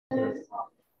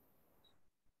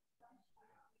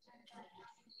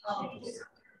Exciting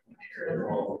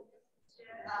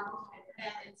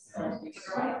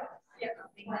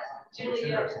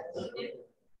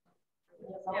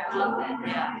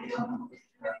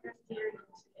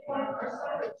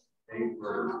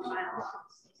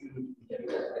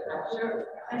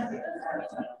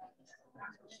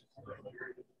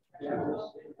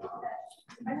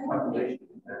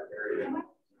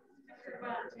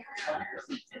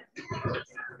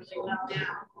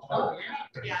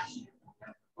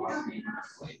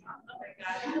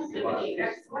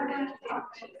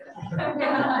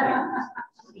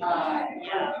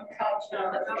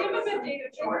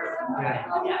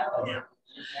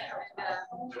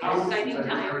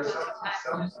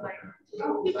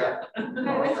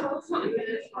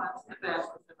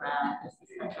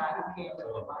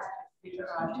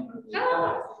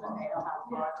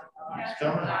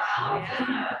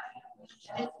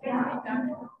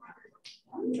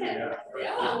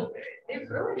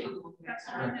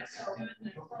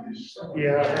times.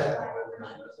 Yeah,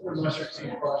 the mustard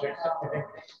seed project, I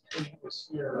think it was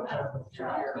here.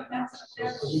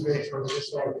 So we made for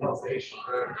this all foundation.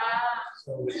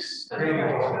 So it's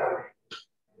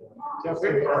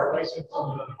definitely our license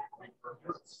from the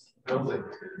building.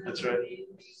 That's right.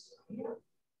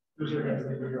 those are going to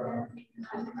be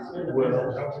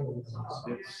Well,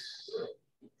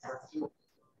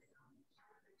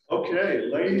 okay,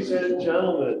 ladies and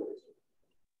gentlemen.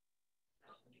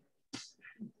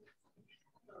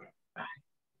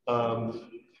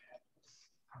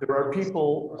 There are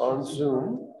people on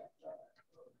Zoom.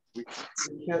 We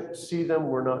can't see them.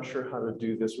 We're not sure how to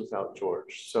do this without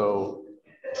George. So,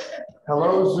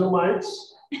 hello,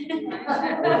 Zoomites.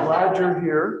 We're glad you're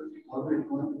here.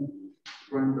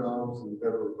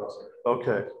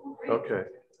 Okay, okay.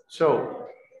 So,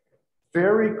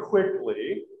 very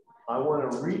quickly, I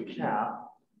want to recap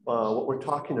what we're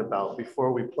talking about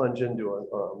before we plunge into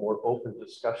a more open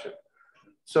discussion.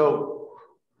 So,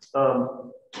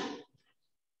 no,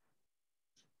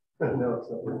 it's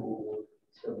not working.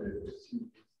 It's not working.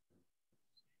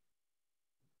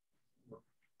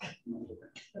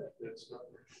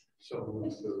 So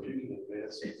you can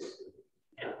advance it.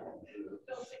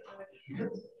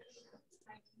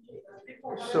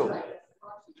 So,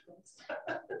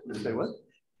 say what?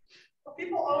 Well,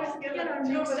 people always give it our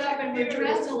mixed up and we're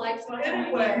dressed alike. So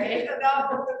anyway, and now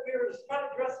we were trying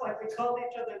to dress like we called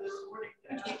each other this morning.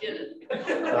 We didn't. I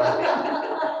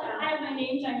have my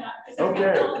name tag on because I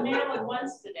got all Maryland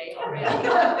once today already.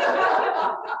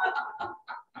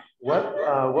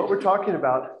 What we're talking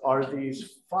about are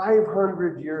these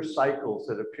 500-year cycles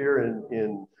that appear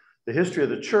in the history of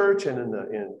the church and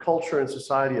in culture and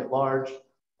society at large.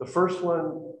 The first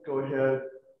one, go ahead,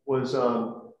 was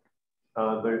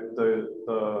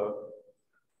the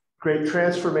Great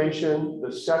Transformation.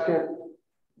 The second,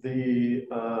 the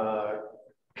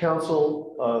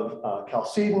Council of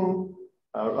Chalcedon,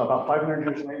 about 500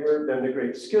 years later. Then the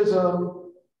Great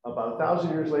Schism, about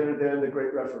 1,000 years later. Then the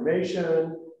Great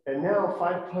Reformation. And now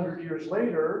 500 years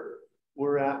later,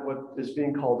 we're at what is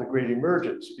being called the Great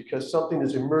Emergence, because something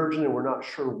is emerging and we're not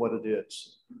sure what it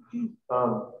is.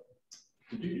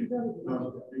 Did you do that?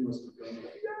 No, you must have done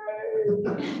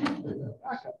that.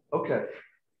 Okay.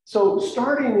 So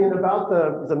starting in about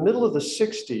the middle of the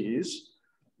 60s,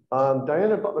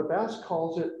 Diana Butler Bass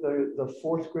calls it the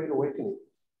Fourth Great Awakening,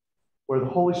 where the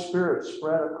Holy Spirit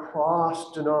spread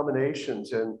across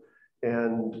denominations and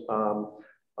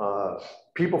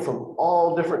people from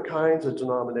all different kinds of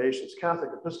denominations,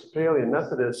 Catholic, Episcopalian,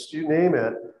 Methodist, you name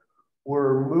it,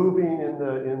 were moving in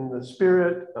the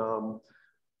Spirit,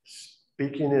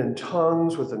 speaking in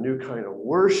tongues with a new kind of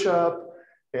worship.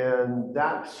 And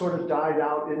that sort of died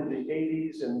out into the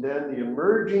 80s. And then the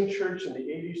emerging church in the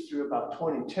 80s through about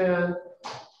 2010,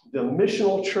 the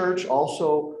missional church,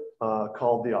 also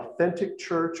called the authentic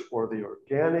church or the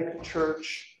organic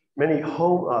church. Many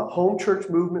home church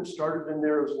movements started in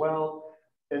there as well.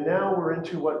 And now we're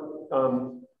into what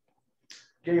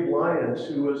Gabe Lyons,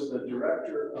 who was the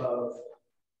director of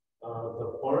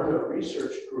the Barna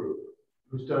Research Group,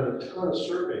 who's done a ton of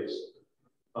surveys,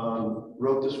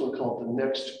 wrote this one called The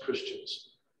Next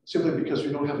Christians, simply because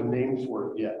we don't have a name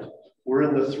for it yet. We're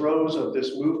in the throes of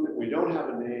this movement. We don't have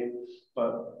a name,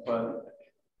 but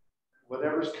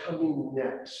whatever's coming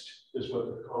next is what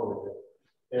they're calling it.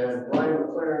 And Brian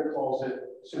McLaren calls it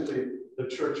simply the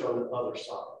church on the other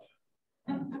side,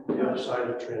 the other side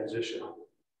of transition.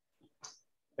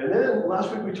 And then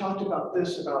last week we talked about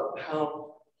this, about how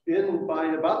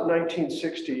by about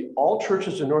 1960, all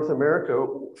churches in North America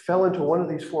fell into one of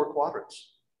these four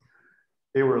quadrants.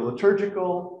 They were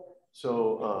liturgical,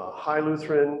 so high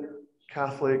Lutheran,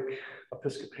 Catholic,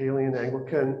 Episcopalian,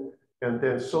 Anglican, and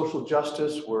then social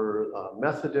justice were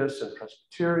Methodists and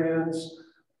Presbyterians.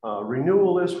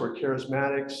 Renewalists were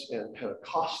Charismatics and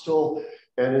Pentecostal.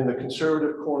 And in the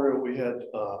conservative corner, we had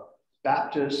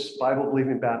Baptists,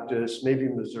 Bible-believing Baptists, maybe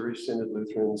Missouri Synod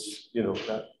Lutherans, you know,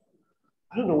 that.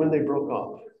 I don't know when they broke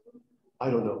off. I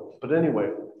don't know. But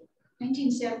anyway.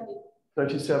 1970.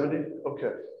 1970?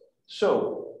 Okay.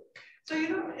 So you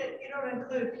don't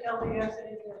include LDS in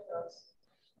any of those?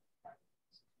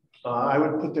 I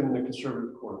would put them in the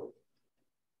conservative corner.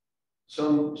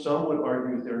 Some would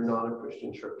argue they're not a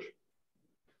Christian church.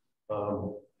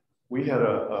 We had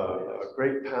a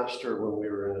great pastor when we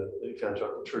were in an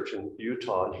evangelical church in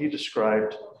Utah, and he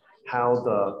described how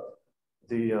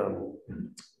the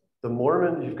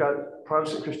Mormon, you've got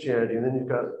Protestant Christianity, and then you've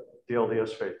got the LDS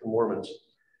faith, the Mormons,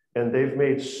 and they've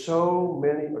made so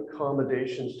many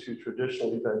accommodations to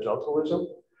traditional evangelicalism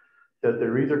that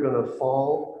they're either going to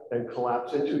fall and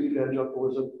collapse into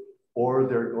evangelicalism, or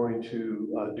they're going to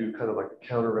do kind of like a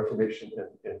counter-reformation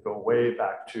and go way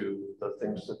back to the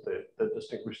things that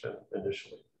distinguished them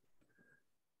initially.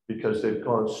 Because they've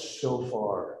gone so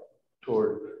far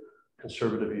toward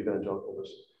conservative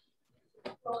evangelicalism.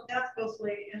 Well, that's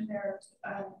mostly in their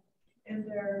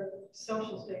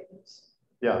social statements.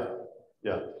 Yeah,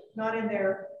 yeah. Not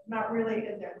really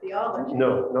in their theology.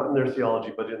 No, not in their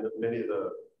theology, but in many of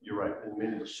the, you're right, in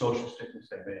many of the social statements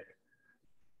they make.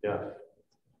 Yeah.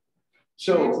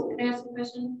 So, can I ask a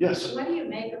question? yes. What do you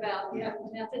make about you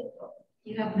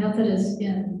have Methodists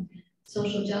in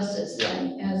social justice,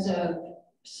 and as of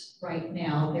right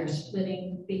now, they're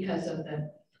splitting because of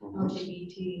the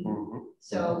LGBT.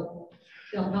 So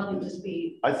they'll probably just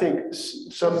be. I think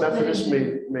some Methodists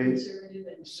may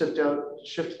shift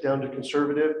down to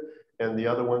conservative, and the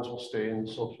other ones will stay in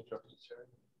the social justice area.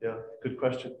 Yeah, good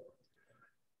question.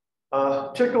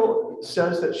 Tickle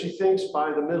says that she thinks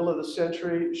by the middle of the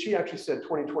century, she actually said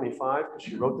 2025, because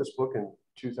she wrote this book in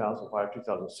 2005,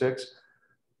 2006.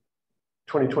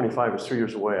 2025 is 3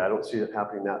 years away. I don't see it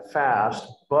happening that fast,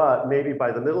 but maybe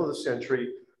by the middle of the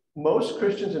century, most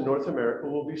Christians in North America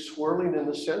will be swirling in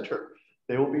the center.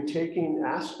 They will be taking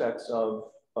aspects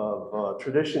of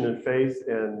tradition and faith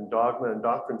and dogma and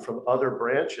doctrine from other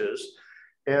branches,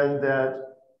 and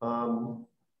that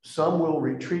some will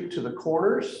retreat to the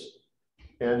corners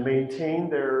and maintain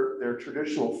their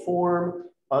traditional form.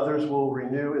 Others will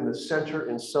renew in the center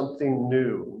in something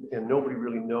new, and nobody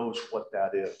really knows what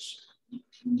that is.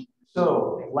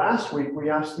 So last week we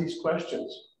asked these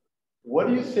questions. What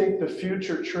do you think the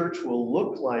future church will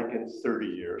look like in 30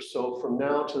 years? So from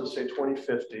now to say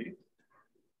 2050,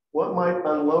 what might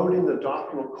unloading the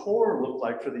doctrinal core look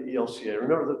like for the ELCA?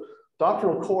 Remember, the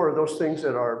doctrinal core are those things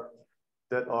that are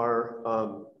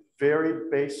very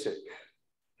basic.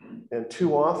 And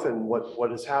too often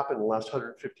what has happened in the last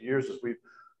 150 years is we've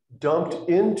dumped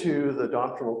into the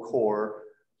doctrinal core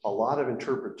a lot of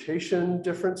interpretation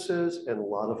differences and a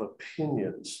lot of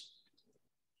opinions.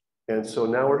 And so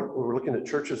now we're looking at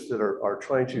churches that are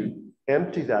trying to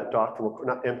empty that doctrinal core,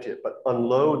 not empty it, but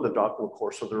unload the doctrinal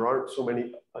core so there aren't so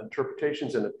many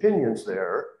interpretations and opinions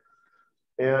there.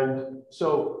 And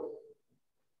so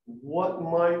what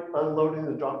might unloading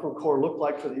the doctrinal core look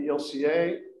like for the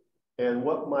ELCA? And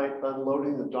what might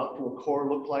unloading the doctrinal core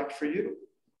look like for you?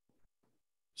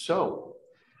 So,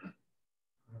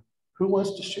 who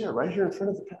wants to share right here in front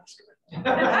of the pastor?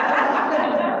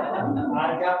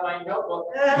 I got my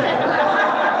notebook.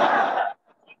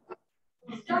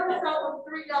 Start us out with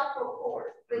 3 doctrinal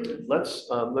cores. Let's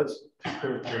take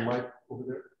the mic over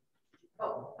there.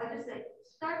 Oh, I just say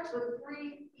start with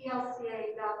 3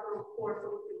 ELCA doctrinal cores so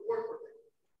we can work with it.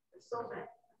 There's so many.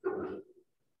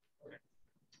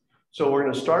 So we're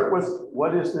going to start with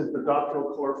what is the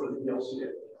doctrinal core for the ELCA?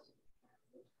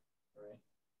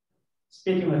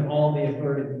 Speaking with all the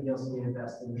authority of the ELCA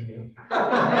invested in you.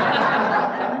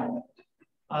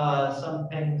 Some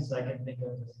things I can think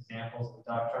of as examples of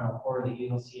the doctrinal core of the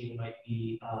ELCA might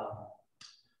be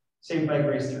saved by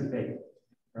grace through faith,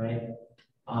 right?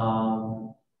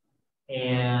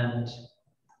 And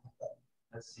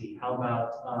let's see, how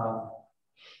about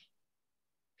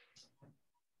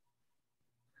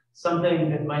something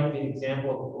that might be an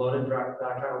example of a bloated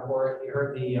doctrinal core? You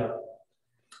heard the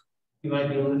you might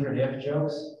be a Lutheran if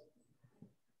jokes.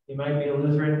 You might be a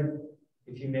Lutheran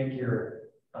if you make your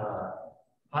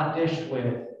hot dish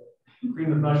with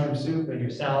cream of mushroom soup and your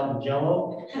salad and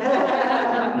Jell-O.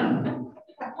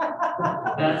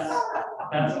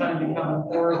 That's kind of become a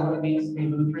core of what it means to be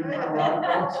Lutheran for a lot of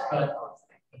folks, but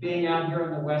being out here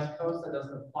on the West Coast, that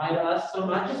doesn't apply to us so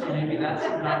much, so maybe that's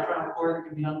a doctrinal core that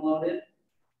can be unloaded.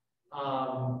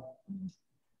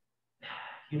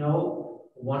 You know,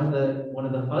 one of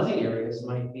the fuzzy areas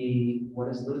might be, what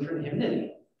is Lutheran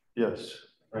hymnody, Yes,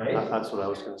 right? that's what I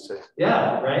was going to say.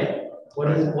 Yeah, right. What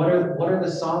are the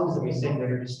songs that we sing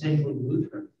that are distinctly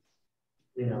Lutheran?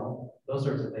 You know, those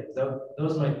sorts of things.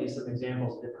 Those might be some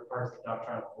examples of different parts of the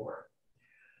doctrinal core.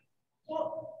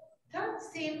 Well, that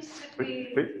seems to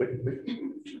be. Wait.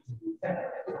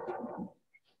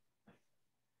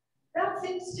 That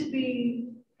seems to be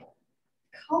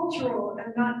cultural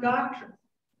and not doctrine.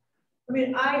 I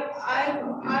mean, I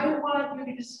want you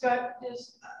to discuss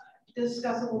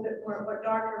a little bit more what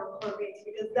doctrinal core means,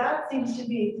 because that seems to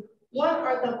be what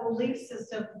are the belief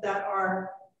systems that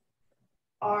are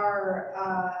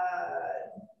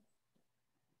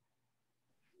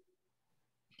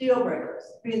deal breakers.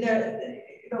 I mean,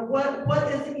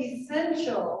 what is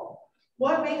essential?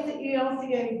 What makes the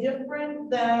ELCA different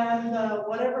than the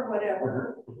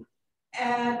whatever?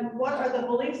 And what are the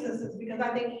belief systems? Because I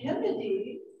think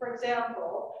hymnody, for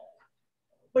example,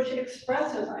 which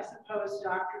expresses, I suppose,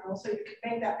 doctrinal, so you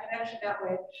can make that connection that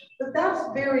way, but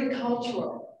that's very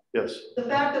cultural. Yes. The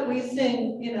fact that we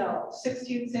sing,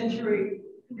 16th century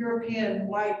European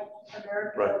white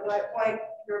American, right. white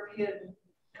European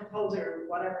composer,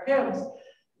 whatever hymns,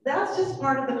 that's just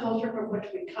part of the culture from which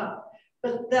we come.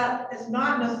 But that is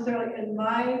not necessarily, in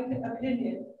my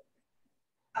opinion,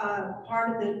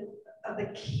 part of the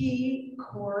key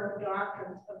core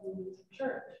doctrines of the Lutheran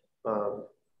Church.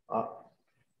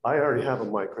 I already have a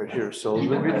mic right here, so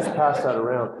let me just pass that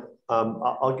around.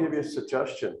 I'll give you a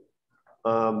suggestion.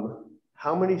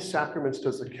 How many sacraments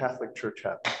does the Catholic Church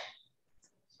have?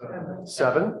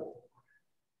 7.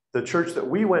 The church that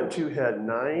we went to had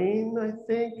 9, I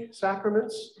think,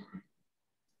 sacraments.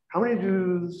 How many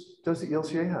does the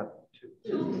ELCA have?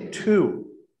 2.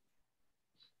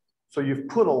 So you've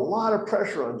put a lot of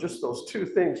pressure on just those 2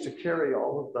 things to carry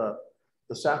all of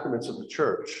the sacraments of the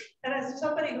church. And as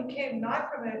somebody who came not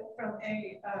from a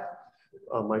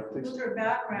Mike, please. Lutheran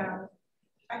background,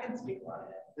 I can speak on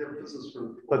it. Yeah, this is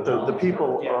for, but the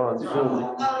people on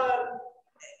Zoom.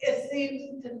 It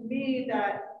seems to me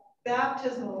that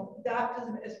baptism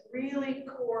is really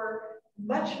core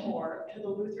much more to the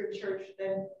Lutheran Church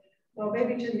than, well,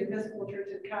 maybe to the Episcopal Church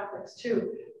and Catholics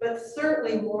too, but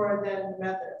certainly more than the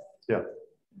Methodists. Yeah.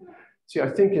 See, I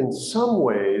think in some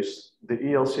ways, the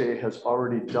ELCA has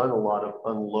already done a lot of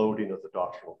unloading of the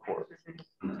doctrinal core.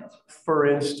 For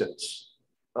instance,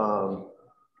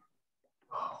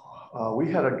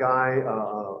 we had a guy,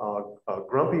 a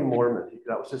grumpy Mormon,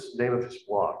 that was his name of his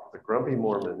blog, the Grumpy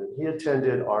Mormon, and he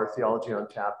attended our Theology on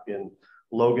Tap in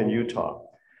Logan, Utah.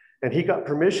 And he got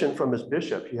permission from his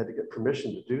bishop, he had to get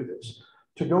permission to do this,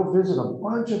 to go visit a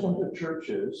bunch of other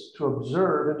churches to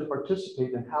observe and to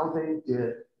participate in how they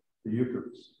did the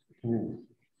Eucharist, the communion,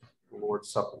 the Lord's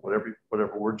Supper, whatever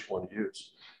words you want to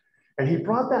use. And he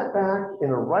brought that back in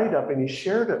a write-up and he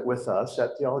shared it with us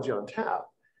at Theology on Tap.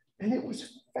 And it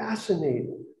was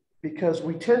fascinating because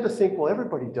we tend to think, well,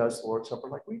 everybody does the Lord's Supper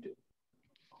like we do.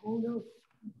 Oh, no.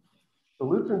 The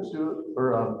Lutherans do it,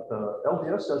 or the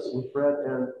LDS does it with bread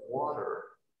and water,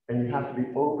 and you have to be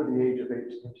over the age of 8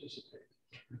 to participate.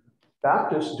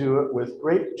 Baptists do it with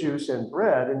grape juice and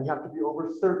bread, and you have to be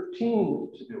over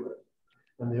 13 to do it.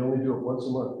 And they only do it once a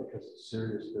month because it's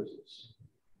serious business.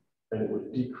 And it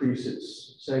would decrease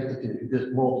its sanctity if you did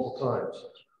it multiple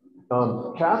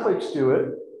times. Catholics do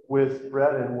it with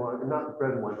bread and wine, not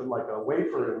bread and wine, but like a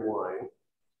wafer and wine.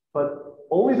 But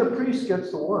only the priest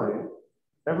gets the wine.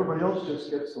 Everybody else just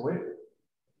gets the wafer.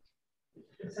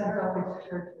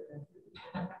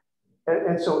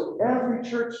 And so every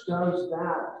church does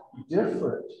that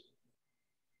different.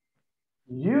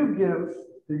 You give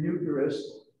the Eucharist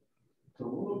to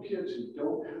little kids who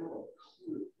don't have a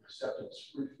clue, except it's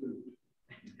free food.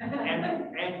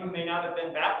 and who may not have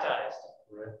been baptized.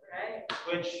 Right.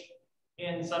 Which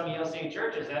in some ELCA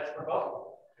churches, that's proposed.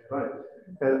 Right.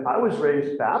 And I was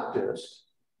raised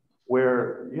Baptist,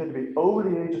 where you had to be over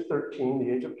the age of 13,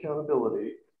 the age of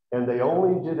accountability, and they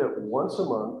only did it once a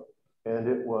month, and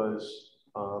it was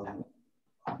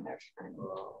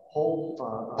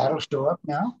That'll show up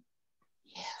now?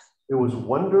 It was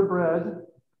Wonder Bread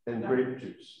and grape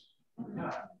juice.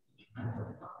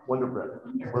 Wonder Bread.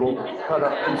 Little cut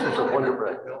up pieces of Wonder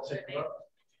Bread.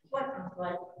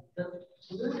 Like the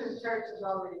Lutheran Church has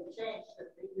already changed,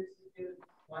 because they used to do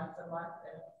once a month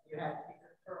and you had to be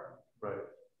confirmed. Right.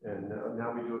 And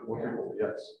now we do it more frequently,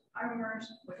 yes. I remember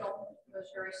with the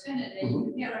Missouri Synod,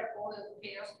 and you had to go to the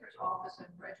pastor's office and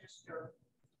register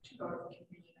to go to the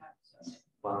communion on Sunday.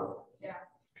 Wow. Yeah.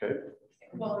 Okay.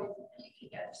 Well, he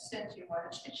got sent you one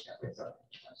to check with So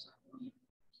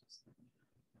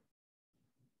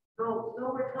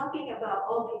when we're talking about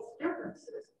all these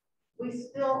differences, we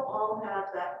still all have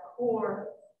that core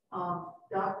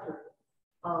doctrine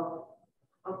of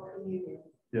communion.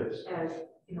 Yes. As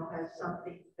you know, as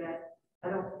something that I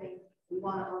don't think we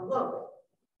want to unload.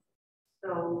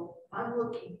 So I'm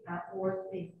looking at more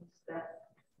things that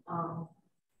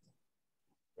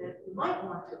that we might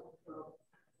want to unload.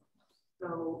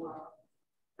 So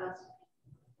that's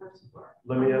part.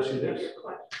 Let me ask you this.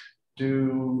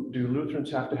 Do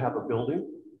Lutherans have to have a building?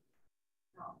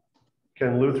 No.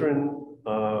 Can Lutheran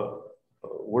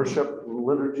worship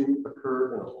liturgy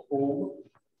occur in a home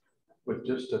with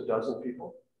just a dozen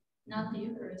people? Not the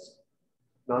Eucharist.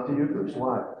 Not the Eucharist.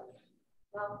 Why?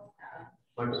 Well,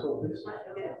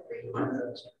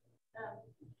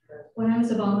 When I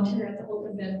was a volunteer at the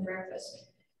open bed and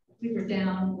breakfast, we were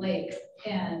down lake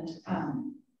and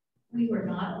we were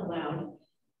not allowed,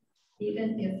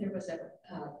 even if there was a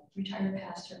retired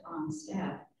pastor on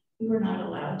staff, we were not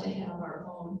allowed to have our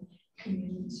own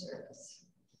communion service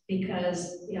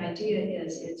because the idea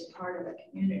is it's part of a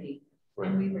community. Right.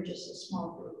 And we were just a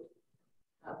small group,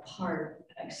 part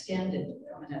extended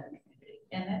from another community.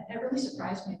 And that really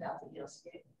surprised me about the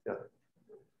ELCA. Yeah.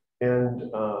 And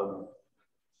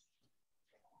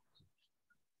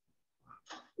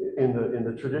in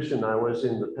the tradition, I was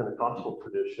in the Pentecostal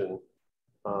tradition.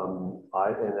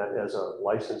 As a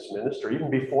licensed minister, even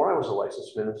before I was a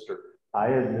licensed minister, I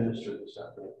administered the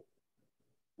sacrament.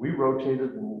 We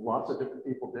rotated and lots of different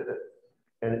people did it.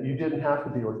 And you didn't have to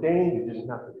be ordained, you didn't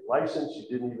have to be licensed, you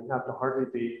didn't even have to hardly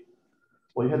be,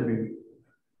 well, you had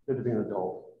to be an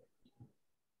adult.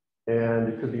 And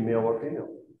it could be male or female.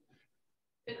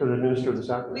 Could administer the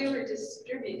sacrament. We were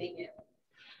distributing it.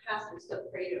 Pastors still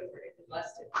prayed over it and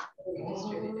blessed it. We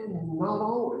distributed it. Not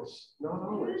always. Not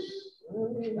always. I'm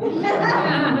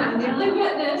the only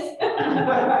witness.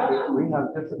 We have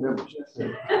different memberships.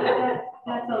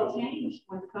 That's all changed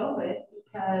with COVID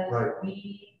because right.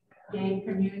 we gave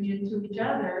communion to each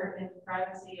other in the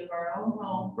privacy of our own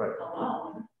home right.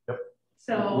 alone. Yep.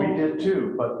 So we did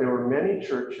too, but there were many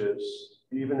churches,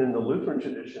 even in the Lutheran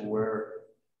tradition, where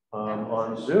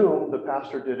on Zoom, the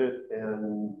pastor did it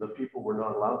and the people were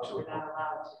not allowed to. We're not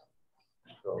allowed to.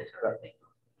 So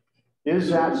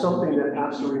is that something that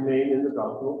has to remain in the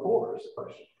doctrinal core is the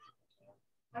question.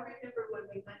 I remember when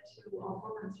we went to a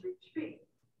women's retreat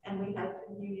and we had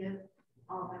communion,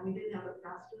 and we didn't have a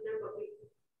pastor there, but we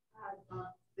had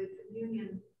the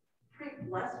communion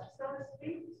pre-blessed, so to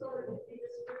speak, so that it would be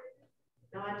distributed.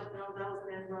 Now, I don't know, that was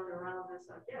an end run around this,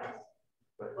 I guess,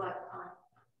 right. But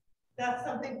that's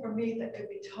something for me that could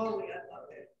be totally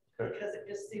unloaded because it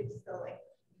just seems silly.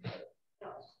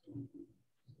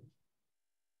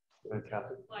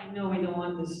 I know we don't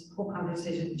want this whole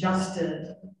conversation just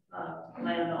to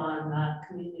land on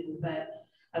communion, but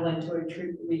I went to a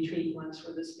retreat once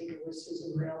where the speaker was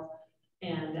Susan Real,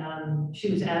 and she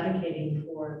was advocating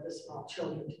for the small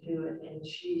children to do it, and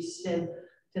she said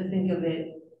to think of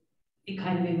it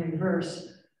kind of in reverse.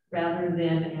 Rather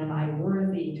than, am I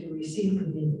worthy to receive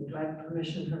communion? Do I have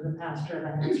permission from the pastor? And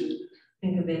I answered,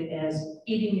 think of it as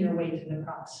eating your way to the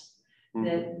cross.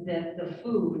 Mm-hmm. That the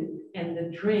food and the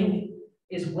drink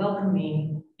is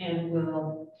welcoming and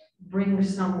will bring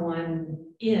someone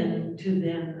in to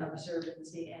then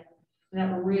observancy. And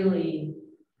that really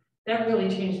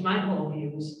changed my whole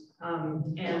views.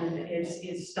 And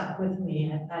it's stuck with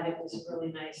me. I thought it was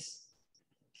really nice.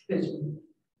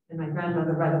 And my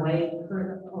grandmother, by the way,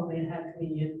 her only had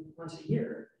communion once a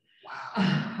year.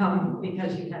 Wow.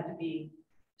 Because you had to be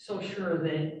so sure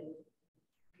that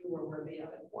you were worthy of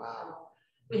it. Wow.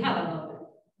 We have unloaded.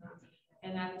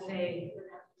 And I would say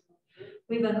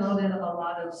we've unloaded a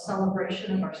lot of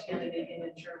celebration of our Scandinavian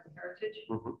and German heritage.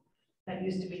 Mm-hmm. That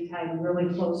used to be tied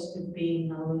really close to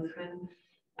being a Lutheran.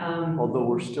 Although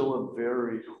we're still a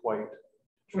very white.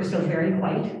 We're still very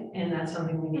white, and that's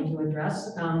something we need to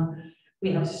address.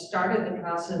 We have started the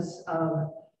process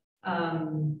of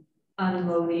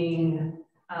unloading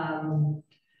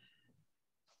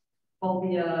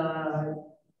phobia,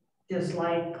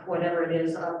 dislike, whatever it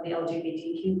is, of the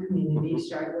LGBTQ community,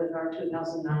 started with our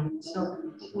 2009. So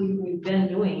we've been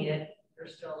doing it.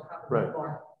 There's still probably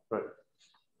more. Right.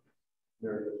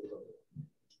 Very good.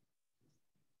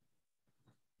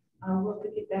 We'll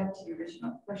get back to your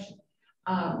original question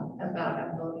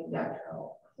about unloading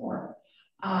doctrinal form.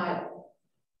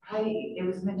 It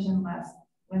was mentioned last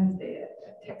Wednesday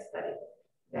at text study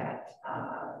that,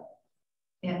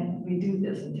 and we do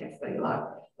this in text study a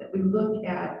lot, that we look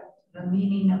at the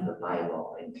meaning of the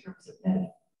Bible in terms of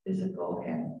metaphysical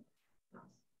and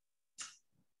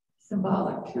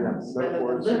symbolic terms, rather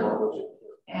than literal.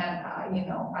 And,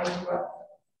 I grew up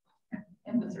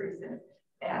in Missouri Synod,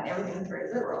 and everything's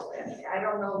very liberal. And I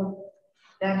don't know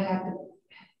that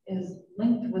is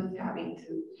linked with having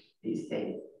to be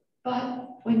saved. But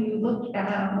when you look at,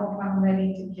 I don't know if I'm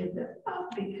ready to give this up,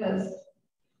 because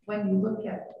when you look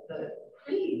at the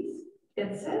creeds,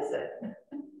 it says it.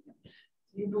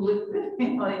 You believe that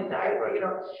he died, you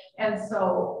know, and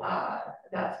so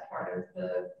that's part of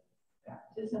the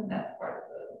baptism, that's part of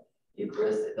the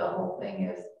Eucharist. The whole thing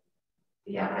is,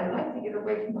 yeah, I like to get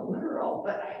away from the literal,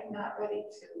 but I'm not ready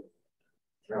to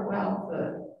throw out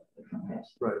the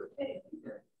confession. Right.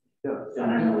 Yeah, So I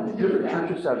don't know what to do with different that.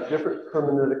 churches have different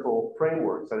hermeneutical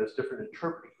frameworks, that is, different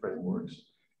interpretive frameworks.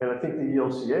 And I think the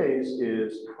ELCA's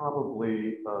is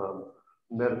probably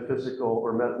metaphysical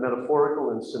or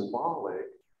metaphorical and symbolic,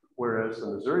 whereas the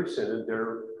Missouri Synod,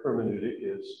 their hermeneutic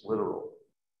is literal.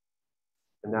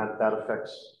 And that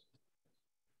affects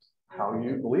how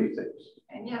you believe things.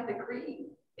 And yet the creed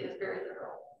is very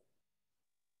literal.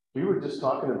 We were just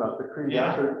talking about the creed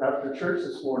after church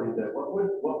this morning, that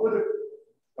what would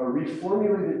a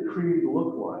reformulated creed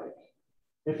look like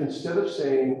if instead of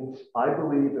saying, I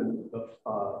believe in the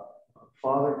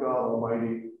Father God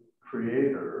Almighty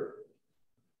Creator,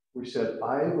 we said,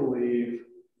 I believe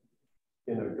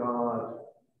in a God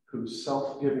whose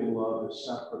self-giving love is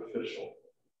sacrificial.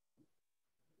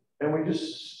 And we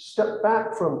just step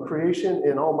back from creation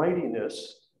and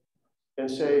almightiness and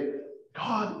say,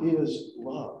 God is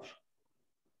love.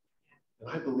 And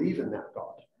I believe in that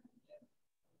God.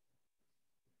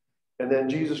 And then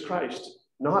Jesus Christ,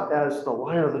 not as the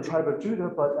Lion of the tribe of Judah,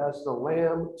 but as the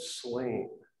Lamb slain,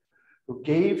 who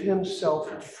gave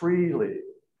himself freely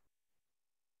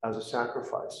as a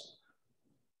sacrifice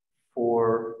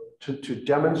to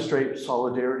demonstrate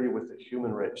solidarity with the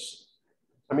human race.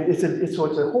 I mean, it's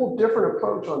a whole different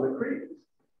approach on the creed.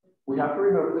 We have to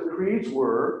remember the creeds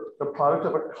were the product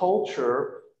of a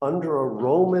culture under a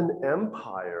Roman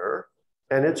Empire,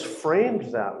 and it's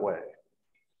framed that way.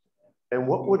 And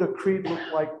what would a creed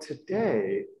look like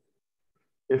today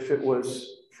if it was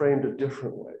framed a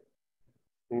different way?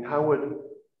 I mean, how would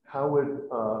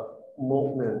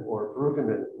Moltmann or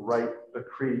Brueggemann write the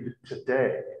creed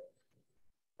today,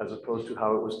 as opposed to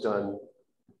how it was done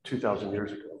 2,000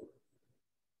 years ago?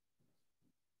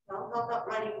 Well, how about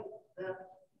writing the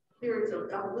theories of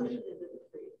evolution into the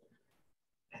creed?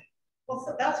 Well,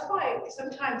 so that's why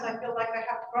sometimes I feel like I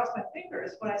have to cross my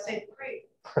fingers when I say the creed.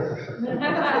 Okay,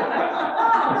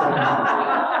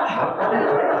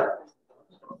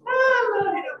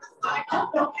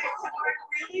 so I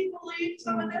really believe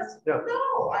some of this? Yeah.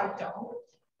 No, I don't.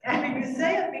 I mean, you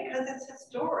say it because it's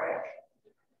historic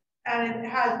and it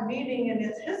has meaning in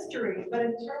its history, but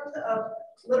in terms of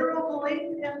literal belief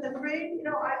in the creed, you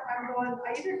know, I'm going,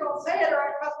 I either don't say it or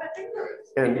I cross my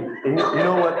fingers. And you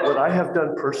know what I have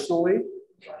done personally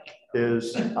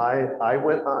is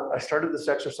I started this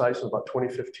exercise in about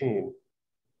 2015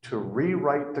 to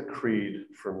rewrite the creed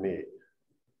for me.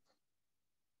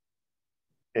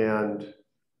 And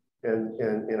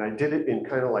I did it in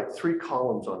kind of like 3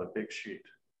 columns on a big sheet.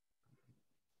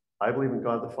 I believe in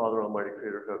God the Father Almighty,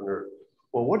 Creator of heaven and earth.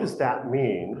 Well, what does that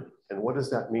mean? And what does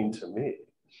that mean to me?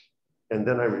 And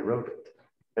then I rewrote it.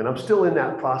 And I'm still in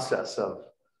that process of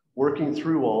working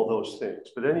through all those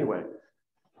things. But anyway.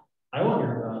 I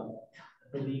wonder about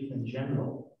belief in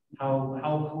general.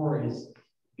 How core is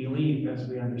belief as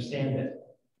we understand it?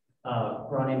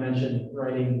 Ronnie mentioned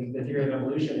writing the theory of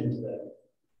evolution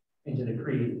into the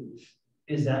creed.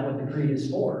 Is that what the creed is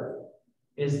for?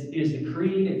 Is the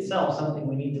creed itself something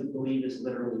we need to believe is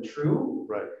literally true?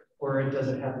 Right. Or does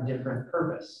it have a different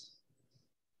purpose?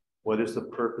 What is the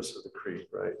purpose of the creed,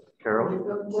 right?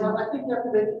 Carol? Well, I think you have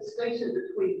to make a distinction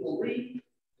between belief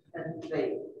and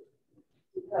faith.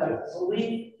 Because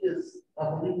belief is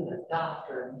a belief in a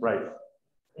doctrine. Right.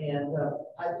 And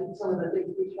I think some of the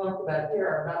things we talked about here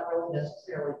are not really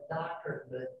necessarily doctrine,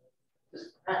 but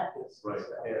just practice. Right.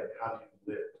 And how do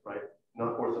you live, right?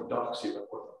 Not orthodoxy, but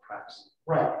orthopraxy.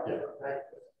 Right. Yeah. Right.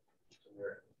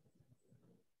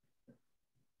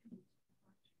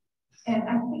 And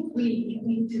I think we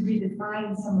need to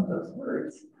redefine some of those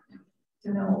words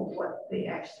to know what they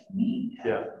actually mean.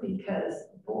 Yeah. Because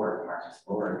Marcus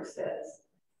Borg says,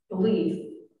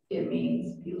 belief, it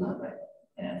means beloved.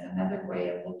 And it's another way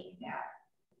of looking at,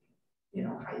 you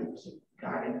know, how you keep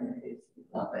God in his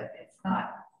beloved. It's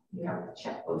not, you have a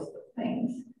checklist of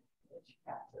things that you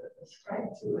have to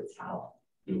ascribe to. It's how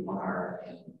you are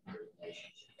in your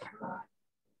relationship with God.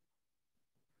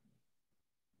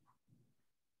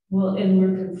 Well, and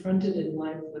we're confronted in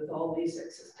life with all these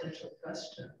existential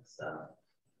questions.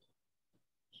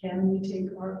 Can we take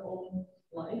our own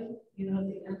life? You know, at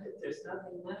the end, if there's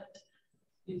nothing left,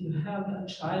 if you have a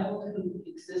child who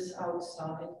exists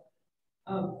outside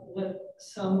of what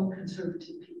some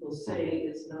conservative people say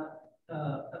is not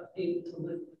able to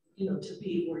live, to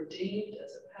be ordained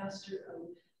as a pastor.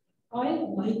 I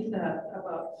like that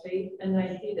about faith, and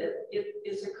I hate it. It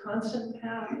is a constant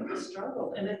path of a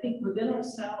struggle, and I think within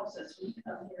ourselves, as we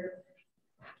come here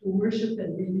to worship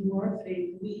and renew our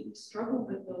faith, we struggle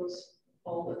with those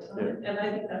all the time, and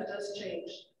I think that does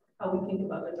change how we think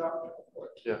about the doctrinal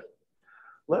court. Yeah.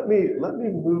 Let me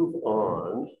move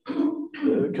on,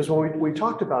 because when we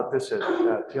talked about this at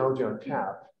Theology on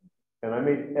Tap, and I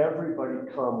made everybody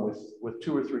come with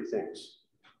 2 or 3 things.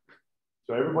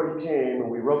 So everybody came and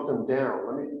we wrote them down.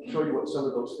 Let me show you what some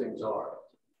of those things are.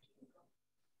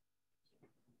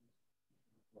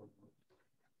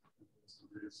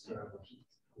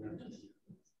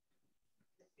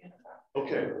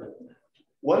 Okay.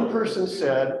 One person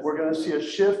said, we're going to see a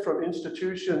shift from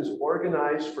institutions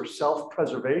organized for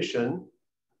self-preservation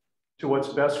to what's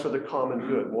best for the common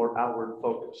good, more outward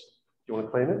focused. Do you want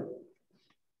to claim it?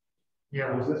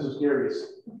 Yeah. This is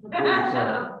Gary's.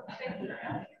 Yeah,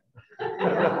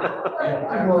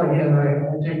 well, again,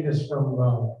 I take this from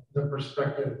the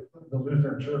perspective of the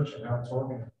Lutheran Church and how it's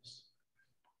organized.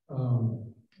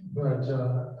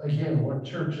 Again, what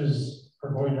churches are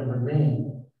going to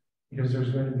remain, because there's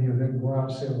going to be a big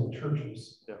garage sale of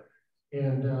churches. Yeah.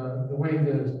 And the way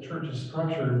the church is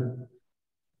structured,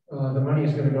 the money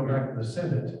is going to go back to the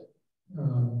synod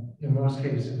in most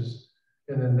cases,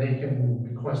 and then they can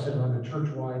bequest it onto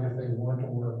church-wide if they want,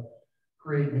 or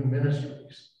create new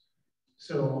ministries.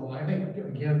 So I think,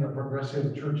 again, the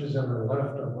progressive churches that are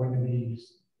left are going to be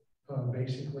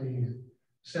basically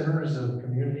centers of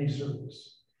community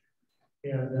service.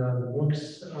 And the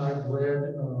books I've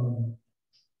read,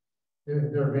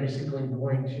 they're basically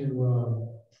going to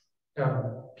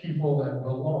have people that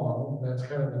belong. That's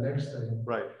kind of the next thing.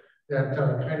 Right. That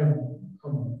kind of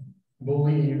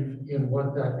believe in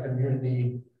what that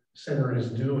community center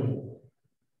is doing.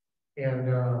 And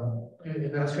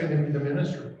that's going to be the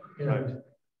ministry. And right.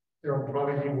 There will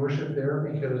probably be worship there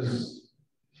because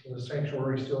the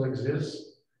sanctuary still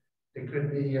exists. It could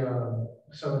be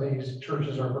some of these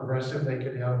churches are progressive. They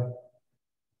could have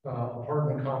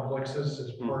apartment complexes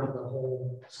as part of the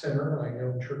whole center. I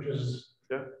know churches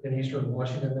in Eastern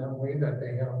Washington that way, that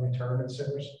they have retirement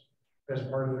centers as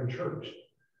part of their church.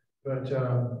 But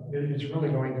it's really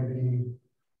going to be,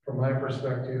 from my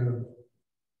perspective,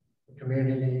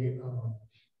 community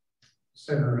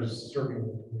centers serving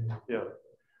the community. Yeah.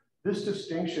 This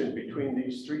distinction between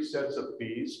these 3 sets of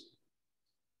B's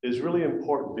is really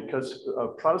important, because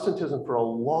Protestantism for a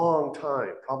long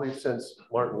time, probably since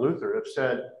Martin Luther, have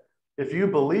said, if you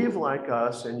believe like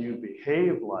us and you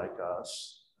behave like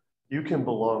us, you can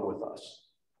belong with us.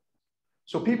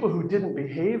 So people who didn't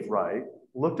behave right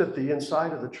looked at the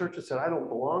inside of the church and said, I don't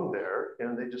belong there,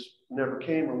 and they just never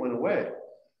came or went away.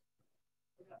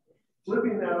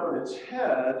 Flipping that on its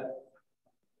head,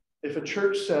 if a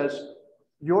church says,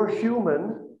 you're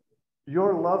human,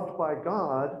 you're loved by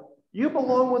God, you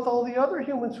belong with all the other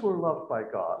humans who are loved by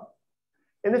God.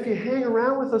 And if you hang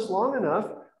around with us long enough,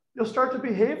 you'll start to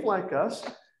behave like us,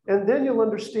 and then you'll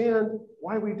understand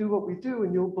why we do what we do,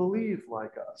 and you'll believe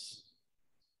like us.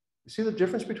 You see the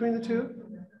difference between the two?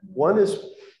 One is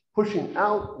pushing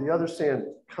out, the other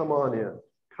saying, come on in,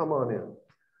 come on in.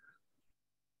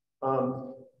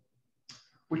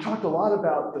 We talked a lot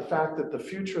about the fact that the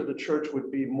future of the church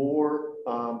would be more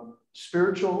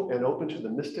spiritual and open to the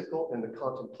mystical and the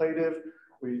contemplative.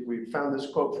 We found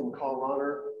this quote from Karl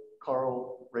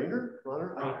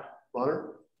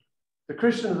Rahner. The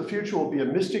Christian of the future will be a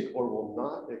mystic or will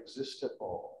not exist at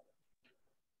all.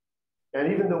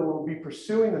 And even though we'll be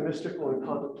pursuing the mystical and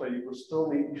contemplative, we'll still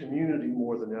need community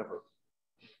more than ever.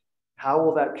 How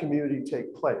will that community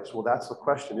take place? Well, that's the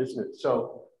question, isn't it?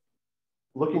 So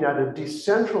looking at a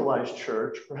decentralized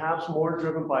church, perhaps more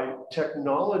driven by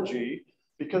technology,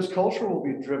 because culture will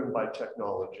be driven by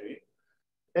technology.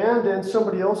 And then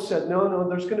somebody else said, no,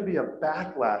 there's going to be a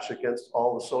backlash against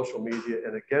all the social media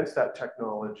and against that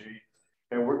technology.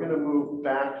 And we're going to move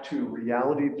back to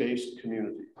reality-based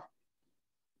community,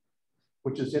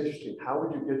 which is interesting. How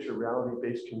would you get your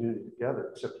reality-based community together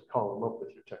except to call them up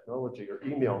with your technology or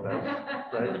email them,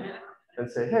 right?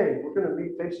 And say, hey, we're going to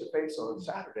meet face-to-face on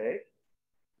Saturday.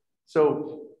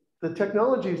 So the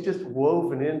technology is just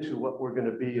woven into what we're going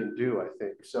to be and do, I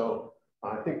think. So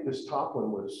I think this top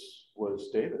one was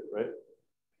David, right?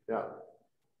 Yeah.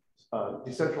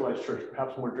 Decentralized church,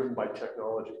 perhaps more driven by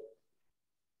technology.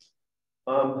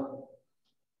 I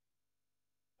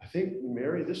think,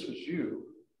 Mary, this was you.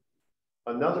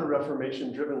 Another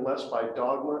Reformation driven less by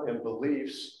dogma and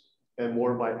beliefs and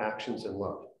more by actions and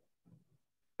love.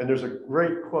 And there's a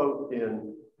great quote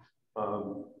in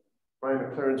Brian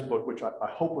McLaren's book, which I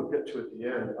hope we'll get to at the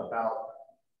end,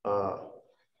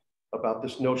 about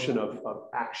this notion of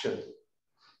action.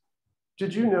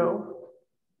 Did you know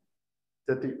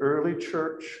that the early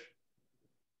church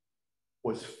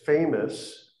was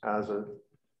famous as a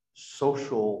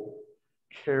social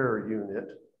care unit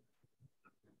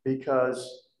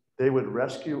because they would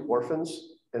rescue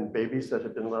orphans and babies that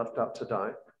had been left out to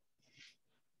die?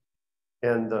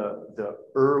 And the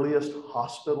earliest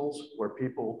hospitals where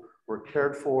people were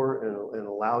cared for and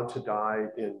allowed to die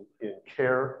in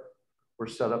care were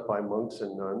set up by monks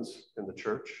and nuns in the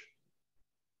church.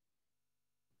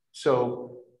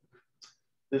 So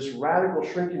this radical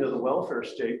shrinking of the welfare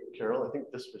state, Carol, I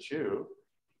think this was you,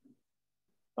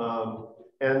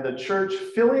 and the church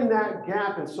filling that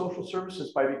gap in social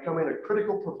services by becoming a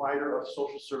critical provider of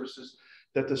social services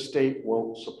that the state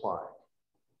won't supply.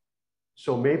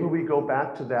 So maybe we go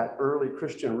back to that early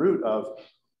Christian root of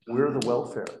we're the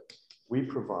welfare, we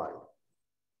provide.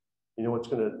 You know what's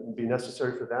going to be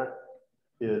necessary for that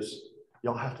is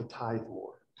y'all have to tithe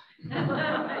more.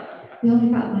 The only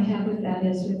problem I have with that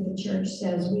is if the church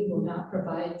says we will not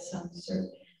provide some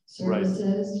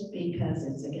services because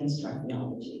it's against our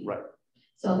theology. Right.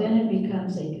 So then it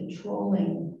becomes a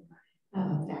controlling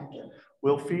factor.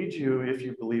 We'll feed you if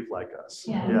you believe like us.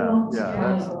 Yeah, we won't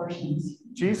supply Yeah. abortions.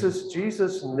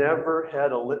 Jesus never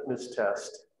had a litmus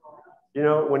test. You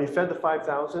know, when he fed the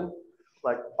 5,000,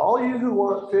 like, all you who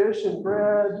want fish and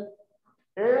bread,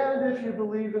 and if you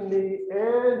believe in me,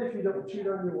 and if you don't cheat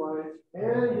on your wife,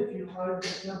 and if you hide the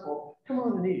temple, come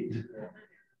on and eat.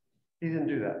 He didn't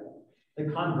do that. The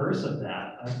converse of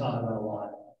that, I've thought about a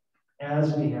lot.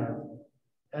 As we have,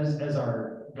 as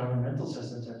our governmental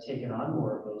systems have taken on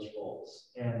more of those roles,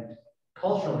 and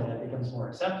culturally that becomes more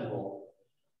acceptable.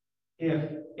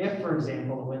 If for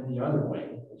example, it went the other way,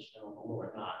 which I don't know,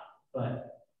 Lord not, but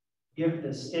if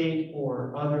the state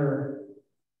or other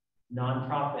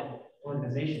nonprofit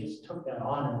organizations took that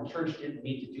on and the church didn't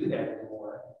need to do that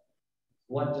anymore,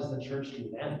 what does the church do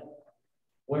then?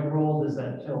 What role does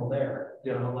that fill there?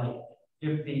 You know, like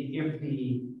if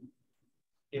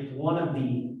one of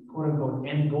the quote unquote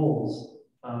end goals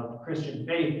of Christian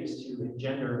faith is to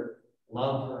engender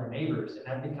love for our neighbors, and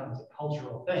that becomes a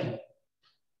cultural thing,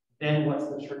 then what's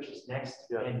the church's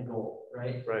next end goal,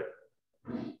 right? Right.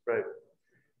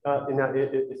 And now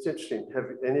it's interesting. Have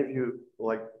any of you,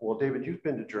 like, well, David, you've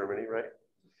been to Germany, right?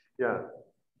 Yeah.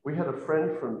 We had a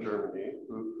friend from Germany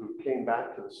who came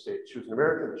back to the States. She was an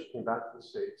American, but she came back to the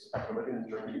States after living in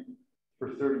Germany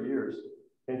for 30 years.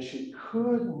 And she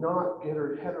could not get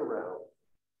her head around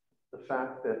the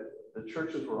fact that the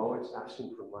churches were always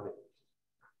asking for money.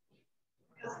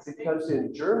 Because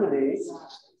in Germany,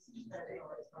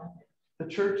 the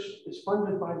church is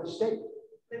funded by the state.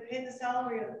 They pay the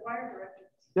salary of the choir director.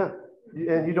 Yeah,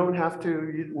 and you don't have to.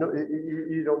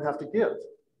 You don't have to give.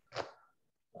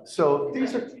 So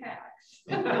these are tax.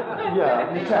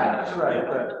 Yeah, the tax, right.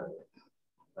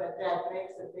 But that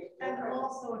makes a big difference. And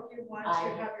also, if you want to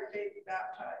have your baby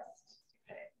baptized, you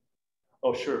pay.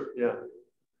 Oh, sure, yeah.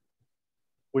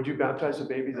 Would you baptize a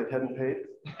baby that hadn't paid?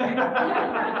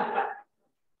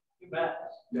 You bet.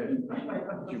 Yeah,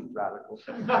 you radical. I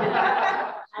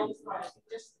just want to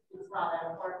it's not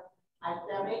that important.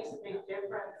 That makes a big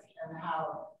difference in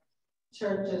how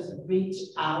churches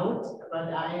reach out,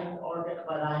 but I have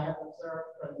observed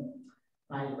from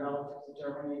my relatives in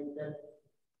Germany that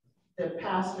the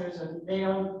pastors, and they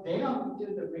don't do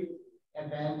the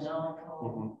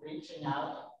evangelical reaching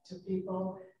out to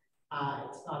people.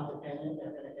 It's not dependent,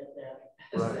 they're going to get their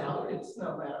salaries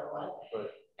no matter what.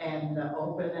 Right. And the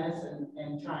openness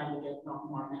and trying to get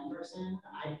more members in,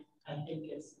 I think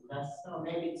it's less so.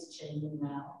 Maybe it's changing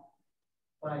now.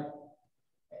 But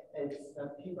it's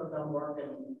people don't work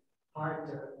hard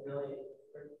to really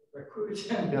recruit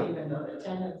them, even though the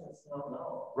attendance is so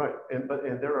low. Right, and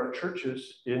there are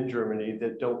churches in Germany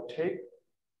that don't take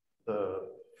the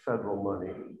federal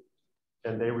money,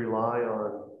 and they rely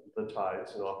on the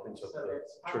tithes and offerings of the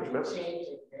church members.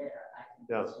 Changing there.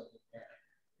 Yeah.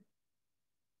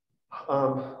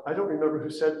 I don't remember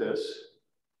who said this,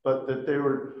 but that there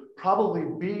would probably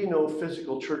be no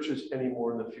physical churches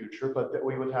anymore in the future, but that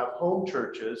we would have home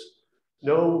churches,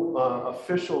 no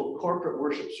official corporate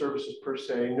worship services per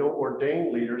se, no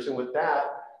ordained leaders. And with that,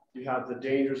 you have the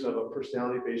dangers of a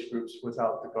personality-based groups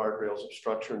without the guardrails of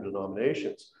structure and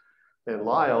denominations. And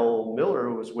Lyle Miller,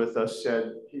 who was with us,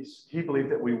 said he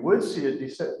believed that we would see a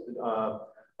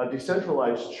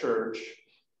decentralized church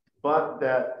but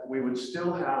that we would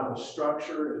still have a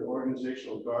structure and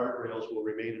organizational guardrails will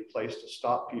remain in place to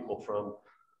stop people from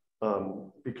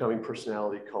becoming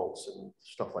personality cults and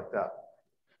stuff like that.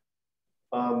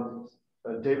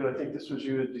 David, I think this was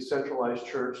you, a decentralized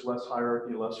church, less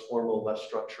hierarchy, less formal, less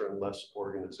structure, and less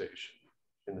organization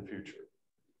in the future.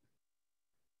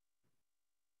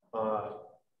 That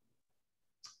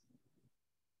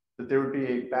there would be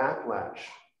a backlash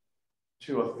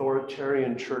to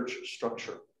authoritarian church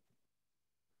structure.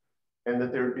 And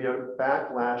that there would be a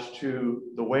backlash to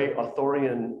the way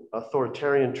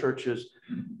authoritarian churches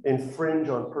infringe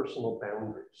on personal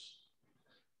boundaries.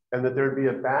 And that there'd be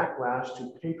a backlash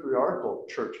to patriarchal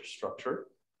church structure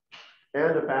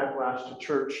and a backlash to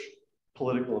church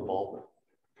political involvement.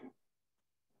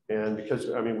 And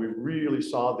because, I mean, we really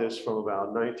saw this from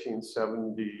about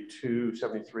 1972,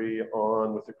 73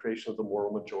 on with the creation of the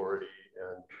moral majority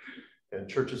and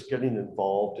churches getting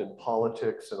involved in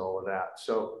politics and all of that.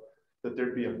 So that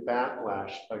there'd be a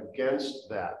backlash against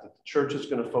that the church is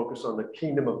going to focus on the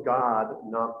kingdom of God,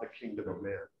 not the kingdom of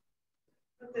man.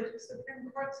 But the Supreme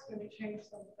Court's going to change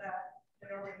some of that.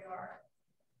 They already are.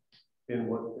 In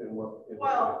what?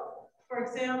 Well, for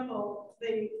example,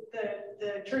 the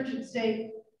church and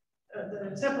state,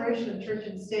 the separation of church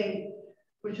and state,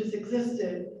 which has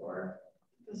existed for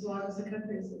as long as the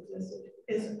country has existed,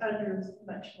 is under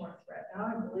much more threat now,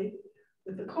 I believe,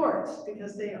 with the courts,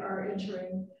 because they are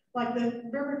entering, like the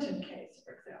Riverton case,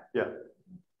 for example. Yeah.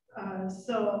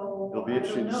 So it'll be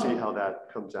interesting to see how that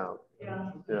comes out.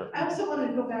 Yeah. Yeah. I also wanted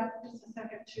to go back just a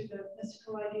second to the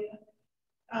mystical idea.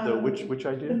 The which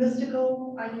idea? The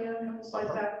mystical idea, a couple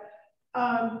slides back.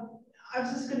 I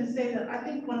was just going to say that I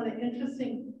think one of the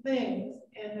interesting things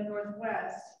in the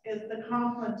Northwest is the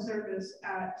Compline service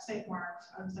at St.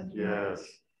 Mark's on Sunday nights.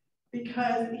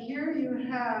 Because here you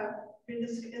have,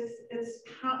 it's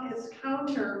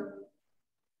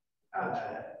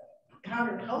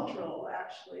countercultural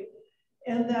actually,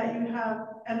 in that you have,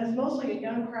 and it's mostly a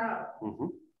young crowd. Mm-hmm.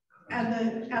 And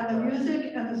the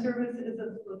music and the service is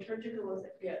as liturgical as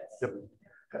it gets. Yep.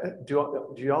 Do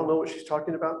y'all know what she's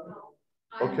talking about? No.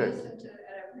 Okay. I listen to it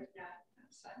every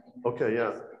night. Okay,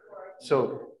 yeah.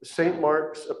 So St.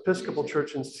 Mark's Episcopal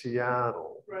Church in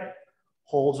Seattle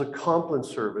holds a Compline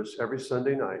service every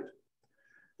Sunday night.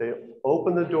 They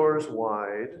open the doors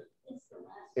wide,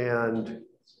 and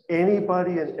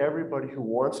anybody and everybody who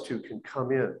wants to can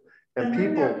come in. And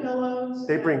people,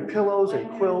 they bring pillows and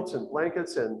quilts and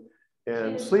blankets and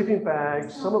sleeping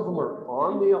bags. Some of them are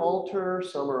on the altar,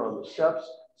 some are on the steps,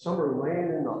 some are laying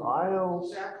in the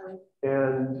aisles. Exactly.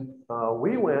 And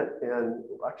we went, and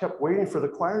I kept waiting for the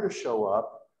choir to show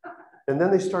up. And then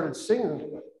they started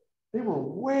singing. They were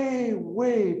way,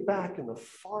 way back in the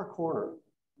far corner.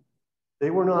 They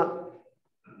were not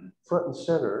front and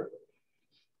center,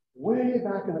 way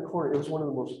back in the corner. It was one of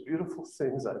the most beautiful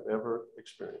things I've ever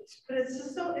experienced. But it's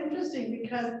just so interesting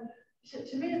because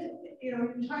to me, it's, you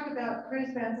know, you talk about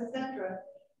praise bands, etc.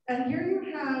 And here you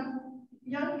have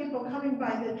young people coming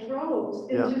by the droves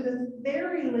into this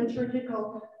very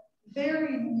liturgical,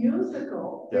 very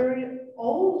musical, very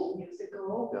old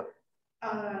musical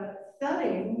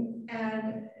setting,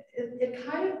 and it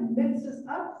kind of mixes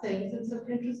up things in some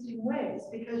interesting ways,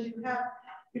 because you have,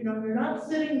 you know, you're not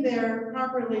sitting there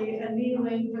properly and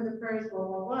kneeling for the praise, blah,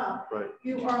 blah, blah. Right.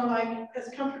 You are like as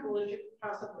comfortable as you can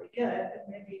possibly get, and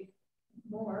maybe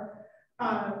more.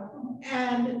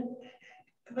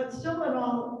 But still in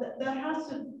all,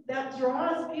 that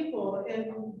draws people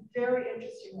in very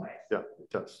interesting ways. Yeah, it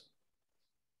does.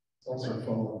 It's also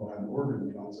followed by an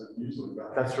organ concert, usually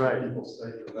about that's right. People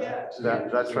stay for that. Yeah.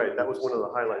 That's right. That was one of the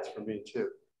highlights for me too.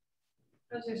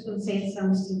 I was just going to say, it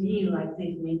sounds to me like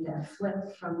they've made that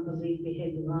flip from believe,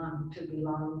 behave, belong to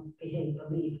belong, behave,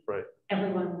 believe. Right.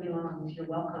 Everyone belongs. You're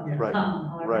welcome. Yeah. Right. Come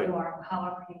however you Right. are,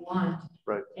 however you want.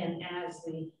 Right. And as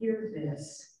they hear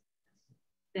this,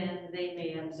 then they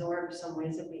may absorb some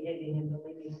ways of behaving and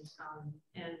believing.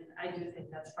 And I do think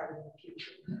that's part of the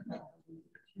future.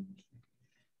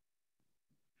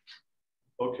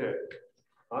 Okay,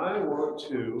 I want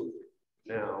to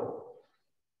now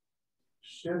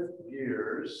shift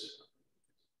gears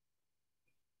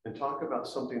and talk about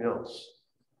something else.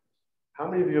 How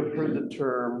many of you have heard the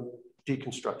term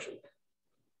deconstruction?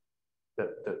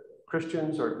 That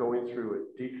Christians are going through a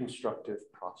deconstructive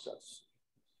process.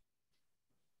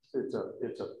 It's a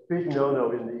big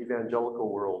no-no in the evangelical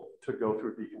world to go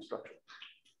through deconstruction.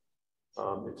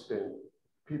 It's been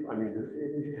people, I mean,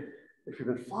 if you've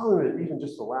been following it even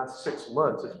just the last 6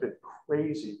 months, it's been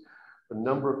crazy. The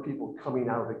number of people coming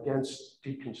out against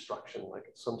deconstruction, like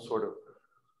it's some sort of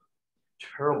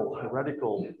terrible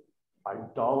heretical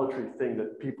idolatry thing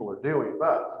that people are doing,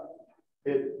 but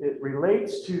it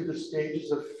relates to the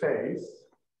stages of faith,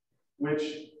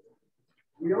 which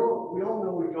we all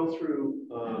know we go through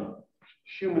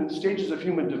stages of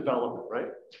human development,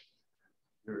 right?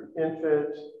 You're an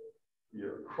infant,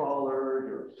 you're a crawler,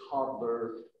 you're a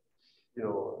toddler, you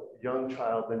know, a young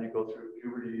child, then you go through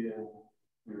puberty and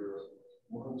you're a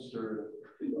monster.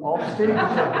 All stages of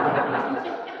development.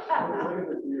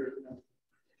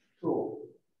 Cool.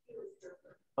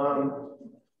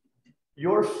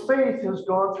 Your faith has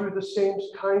gone through the same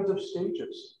kinds of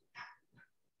stages.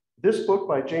 This book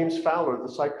by James Fowler,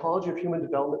 The Psychology of Human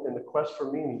Development and the Quest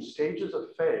for Meaning, Stages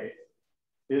of Faith,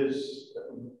 is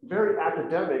very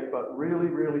academic, but really,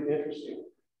 really interesting.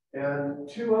 And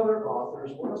two other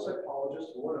authors, one a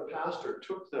psychologist and one a pastor,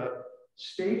 took the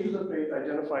stages of faith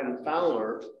identified in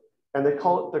Fowler, and they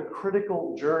call it the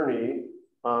critical journey,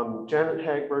 Janet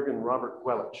Hagberg and Robert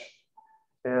Welch.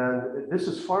 And this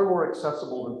is far more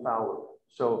accessible than Fowler.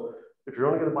 So if you're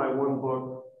only going to buy one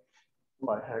book,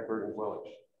 buy Hagberg and Welch.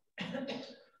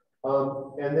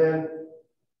 And then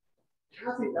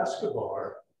Kathy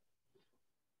Escobar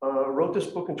wrote this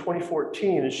book in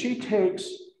 2014, and she takes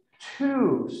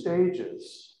two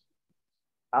stages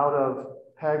out of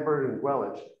Hagberg and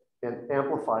Welch and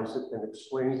amplifies it and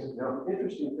explains it. Now, the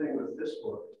interesting thing with this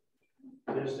book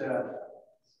is that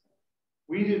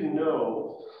we didn't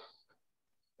know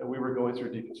that we were going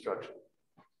through deconstruction.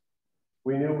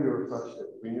 We knew we were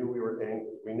frustrated. We knew we were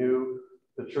angry. We knew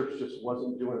the church just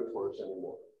wasn't doing it for us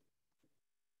anymore.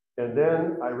 And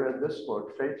then I read this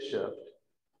book, Faith Shift,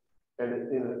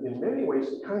 and in many ways,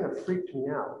 it kind of freaked me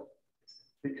out,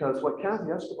 because what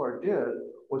Kathy Escobar did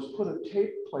was put a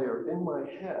tape player in my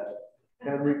head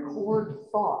and record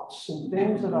thoughts and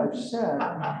things that I've said,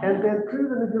 and then put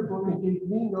them in her book and gave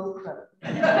me no credit.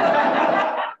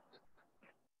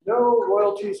 No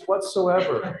royalties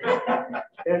whatsoever.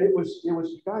 And it was,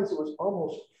 guys, it was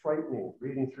almost frightening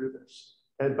reading through this.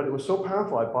 But it was so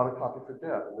powerful, I bought a copy for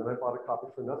Deb, and then I bought a copy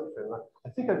for another friend. I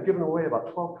think I've given away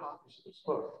about 12 copies of this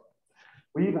book.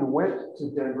 We even went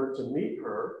to Denver to meet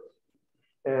her,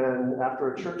 and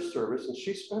after a church service, and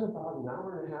she spent about an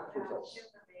hour and a half with us.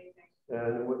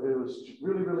 And it was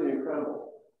really, really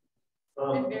incredible.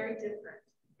 And very different.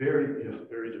 Very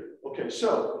different. Okay,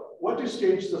 so what do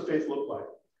stages of faith look like?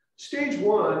 Stage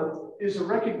one is a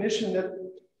recognition that,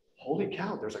 holy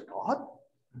cow, there's a God?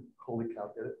 Holy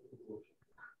cow, get it?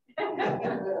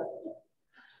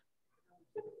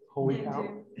 Holy cow?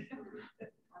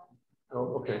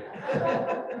 Oh, okay.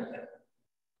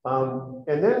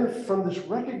 And then from this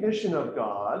recognition of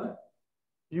God,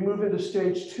 you move into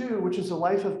stage two, which is a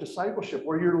life of discipleship,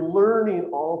 where you're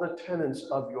learning all the tenets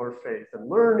of your faith and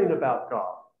learning about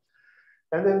God.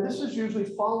 And then this is usually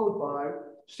followed by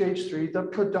stage three, the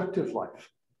productive life,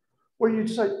 where you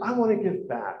decide, I want to give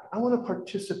back. I want to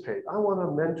participate. I want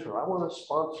to mentor. I want to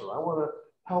sponsor. I want to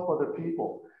help other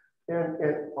people. And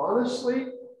honestly,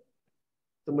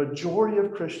 the majority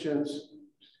of Christians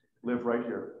live right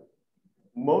here.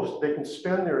 They can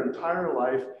spend their entire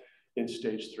life in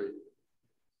stage three,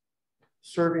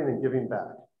 serving and giving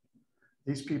back.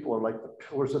 These people are like the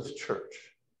pillars of the church.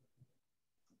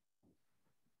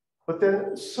 But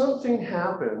then something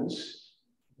happens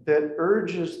that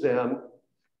urges them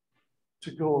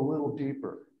to go a little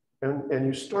deeper. And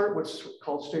you start what's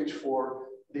called stage four,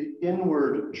 the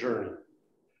inward journey,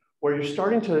 where you're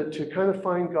starting to kind of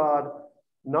find God,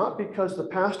 not because the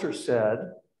pastor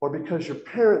said, or because your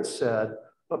parents said,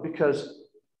 but because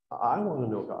I want to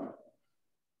know God.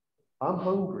 I'm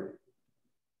hungry.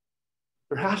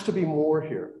 There has to be more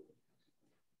here.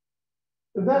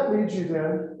 And that leads you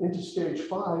then into stage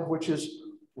five, which is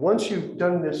once you've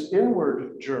done this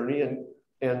inward journey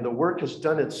and the work has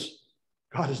done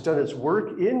God has done its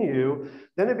work in you,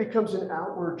 then it becomes an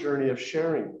outward journey of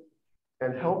sharing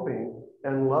and helping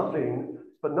and loving,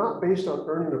 but not based on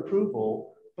earning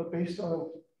approval, but based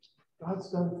on God's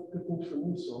done good things for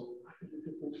me, so I can do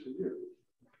good things for you.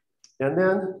 And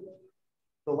then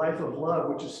the life of love,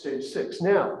 which is stage six.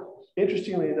 Now,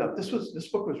 interestingly enough, this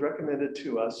book was recommended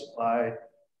to us by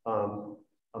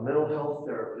a mental health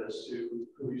therapist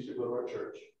who used to go to our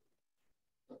church.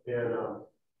 And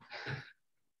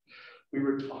we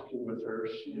were talking with her.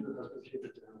 She and her husband came to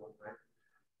dinner one night,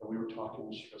 and we were talking,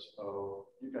 and she goes, oh,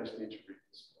 you guys need to read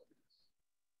this book,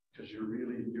 because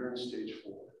you're in stage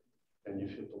four, and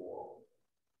you've hit the wall.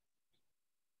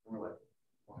 And we're like,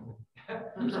 why?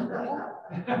 There's a wall?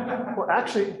 Well,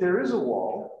 actually, there is a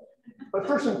wall, but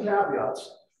for some caveats,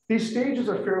 these stages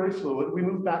are fairly fluid. We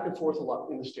move back and forth a lot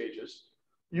in the stages.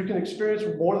 You can experience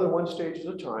more than one stage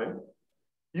at a time.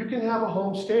 You can have a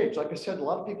home stage. Like I said, a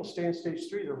lot of people stay in stage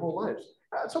 3 their whole lives.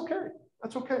 That's okay.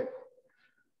 That's okay.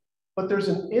 But there's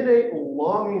an innate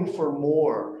longing for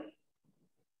more.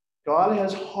 God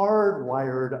has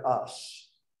hardwired us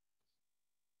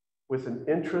with an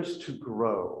interest to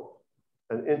grow,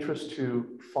 an interest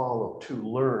to follow, to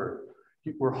learn.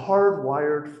 We're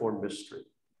hardwired for mystery.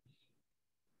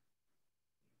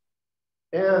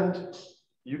 And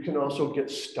you can also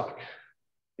get stuck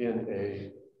in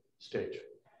a stage.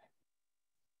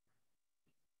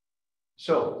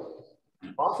 So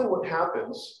often what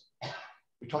happens,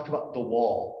 we talked about the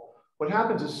wall. What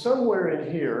happens is somewhere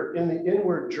in here, in the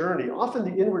inward journey, often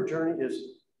the inward journey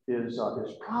is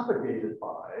propagated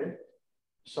by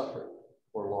suffering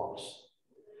or loss.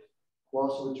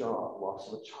 Loss of a job,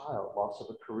 loss of a child, loss of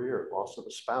a career, loss of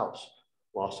a spouse,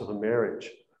 loss of a marriage.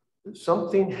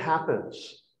 Something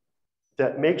happens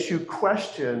that makes you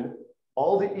question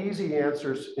all the easy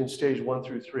answers in stage 1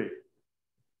 through 3.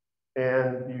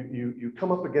 And you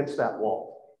come up against that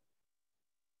wall.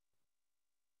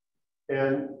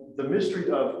 And the mystery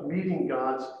of meeting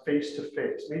God's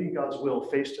face-to-face, meeting God's will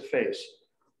face-to-face.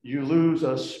 You lose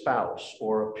a spouse,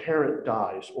 or a parent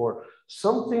dies, or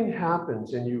something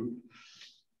happens, and you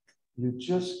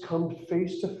just come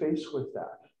face-to-face with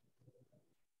that.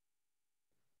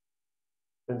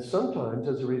 And sometimes,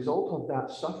 as a result of that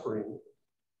suffering,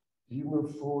 you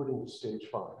move forward into stage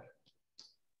 5,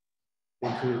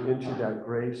 into that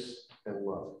grace and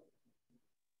love.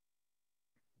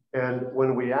 And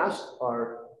when we asked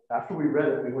after we read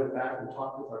it, we went back and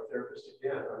talked with our therapist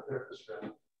again, our therapist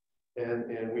friend,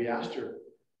 and we asked her,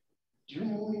 do you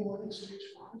know anyone in stage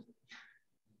 5?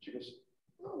 She goes,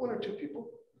 well, 1 or 2 people.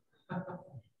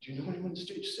 Do you know anyone in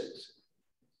stage 6?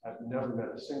 I've never met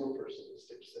a single person in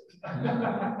stage 6.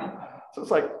 So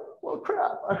it's like, well,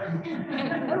 crap.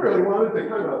 I really wanted to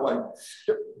kind of like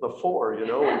skip the 4, and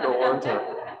go on to,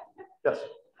 yes.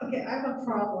 Okay, I have a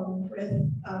problem with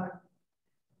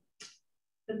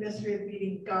the mystery of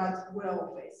meeting God's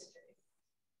will face to face.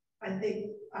 I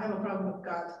think I have a problem with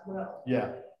God's will.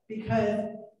 Yeah.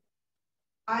 Because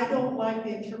I don't like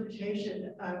the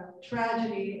interpretation of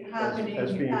tragedy happening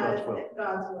as being God's will.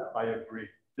 God's will. I agree.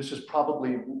 This is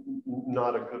probably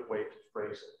not a good way to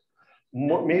phrase it.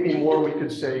 Maybe more we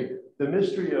could say the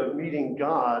mystery of meeting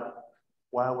God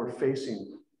while we're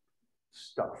facing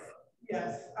stuff.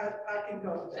 Yes, I can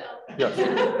go with that. Yes.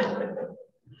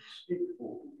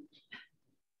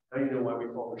 Now you know why we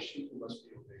call her sheep who must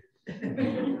be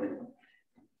obeyed.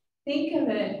 Think of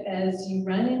it as you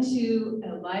run into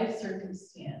a life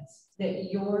circumstance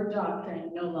that your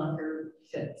doctrine no longer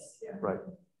fits. Yeah. Right.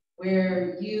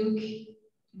 Where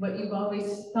what you've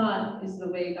always thought is the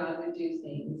way God would do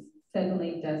things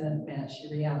suddenly doesn't match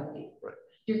your reality. Right.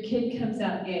 Your kid comes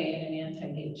out gay in an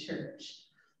anti-gay church,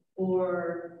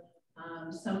 or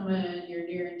someone you're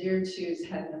near and dear to has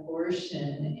had an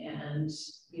abortion and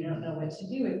you don't know what to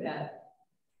do with that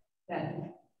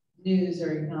news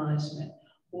or acknowledgement.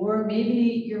 Or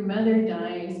maybe your mother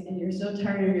dies and you're so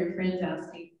tired of your friends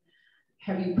asking,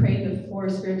 have you prayed the 4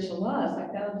 spiritual laws?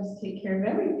 Like, that'll just take care of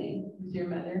everything with your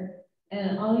mother.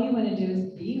 And all you want to do is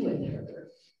be with her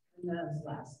in those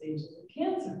last stages of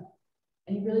cancer.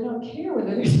 And you really don't care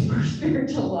whether there's 4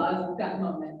 spiritual laws at that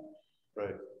moment.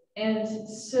 Right. And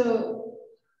so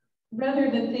rather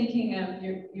than thinking of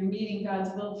you're meeting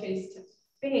God's will face to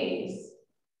face,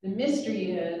 the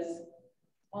mystery is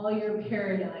all your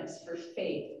paradigms for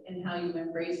faith and how you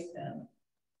embrace them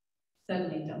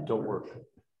suddenly don't work.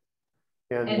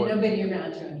 And nobody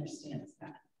around you understands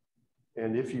that.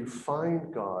 And if you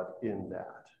find God in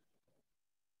that,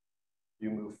 you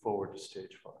move forward to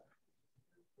stage 5.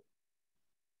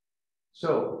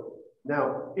 So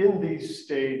now in these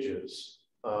stages,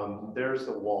 there's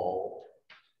the wall.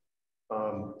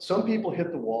 Some people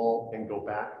hit the wall and go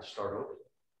back and start over.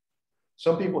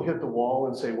 Some people hit the wall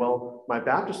and say, well, my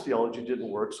Baptist theology didn't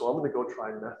work, so I'm going to go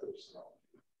try Methodist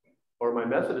theology. Or my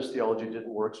Methodist theology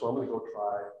didn't work, so I'm going to go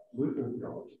try Lutheran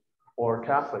theology, or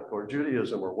Catholic, or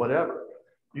Judaism, or whatever.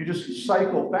 You just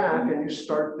cycle back and you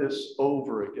start this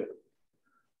over again.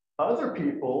 Other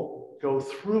people go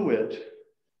through it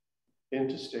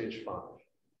into stage 5.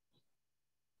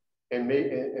 And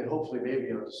hopefully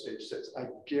maybe onto stage 6. I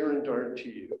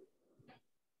guarantee you,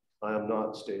 I am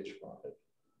not stage 5.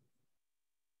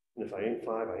 And if I ain't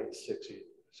 5, I ain't 6 either.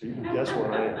 So you can guess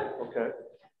what I am, okay?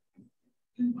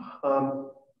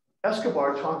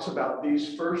 Escobar talks about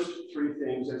these first 3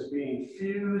 things as being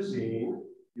fusing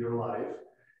your life.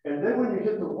 And then when you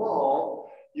hit the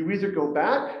wall, you either go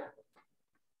back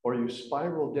or you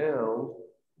spiral down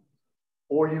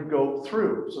or you go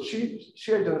through. So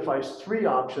she identifies 3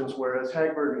 options, whereas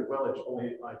Hagberg and Welch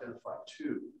only identify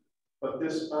 2. But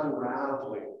this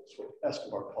unraveling is what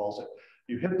Escobar calls it.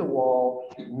 You hit the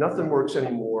wall, nothing works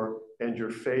anymore, and your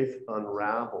faith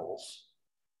unravels.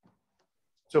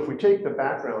 So if we take the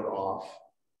background off,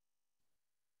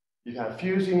 you have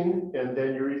fusing, and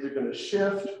then you're either going to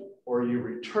shift, or you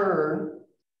return,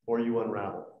 or you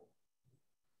unravel.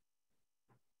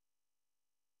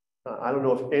 I don't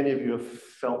know if any of you have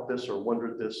felt this or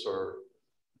wondered this, or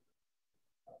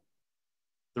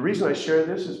the reason I share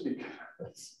this is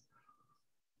because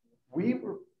we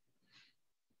were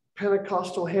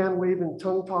Pentecostal hand-waving,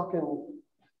 tongue-talking,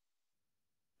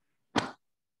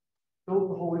 filled with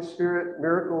the Holy Spirit,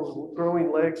 miracles,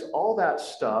 growing legs, all that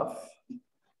stuff.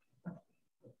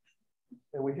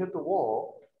 And we hit the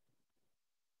wall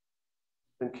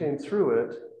and came through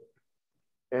it,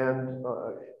 and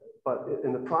but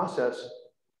in the process,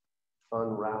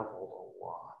 unraveled a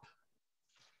lot.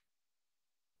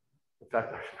 In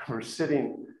fact, I remember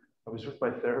I was with my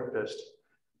therapist,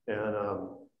 and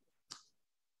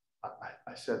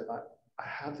I said, I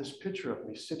have this picture of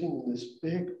me sitting in this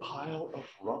big pile of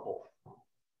rubble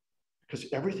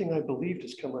because everything I believed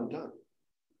has come undone.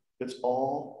 It's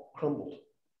all crumbled.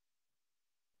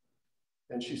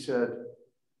 And she said,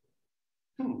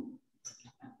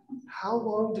 how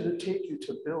long did it take you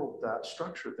to build that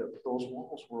structure that those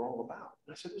walls were all about?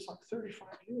 And I said, it's like 35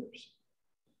 years.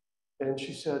 And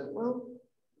she said, well,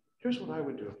 here's what I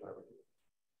would do if I were you.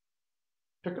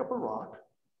 Pick up a rock,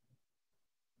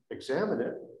 examine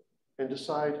it, and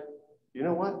decide, you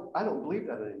know what? I don't believe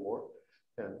that anymore,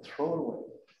 and throw it away.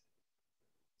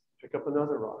 Pick up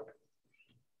another rock.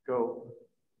 Go,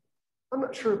 I'm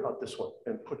not sure about this one,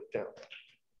 and put it down.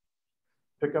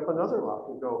 Pick up another rock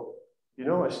and go, you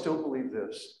know, I still believe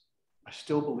this. I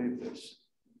still believe this.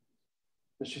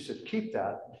 And she said, keep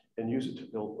that and use it to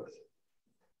build with.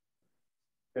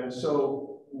 And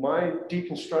so my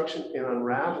deconstruction and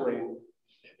unraveling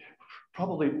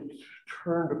probably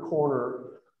turned a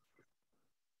corner,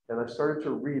 and I started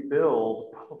to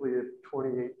rebuild probably in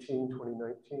 2018,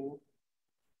 2019.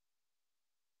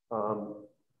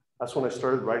 That's when I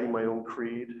started writing my own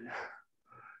creed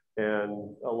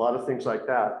and a lot of things like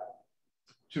that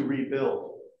to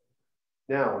rebuild.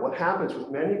 Now, what happens with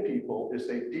many people is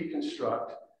they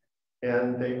deconstruct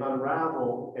and they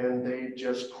unravel and they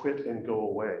just quit and go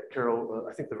away. Carol,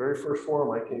 I think the very first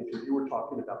forum I came to, you were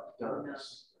talking about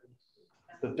duns.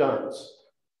 The duns.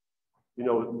 You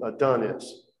know what a dun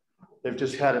is. They've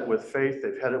just had it with faith,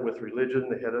 they've had it with religion,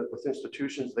 they had it with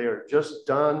institutions. They are just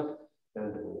done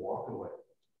and they walk away.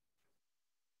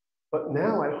 But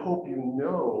now I hope you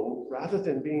know, rather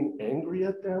than being angry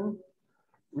at them,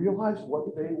 realize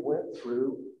what they went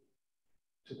through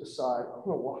to decide, I'm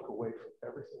going to walk away from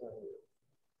everything I knew.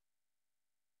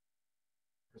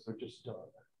 Because they're just done.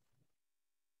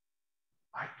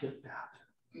 I get that.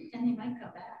 And they might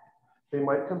come back. They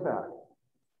might come back.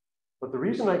 But the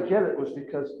reason I get it was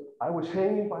because I was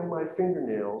hanging by my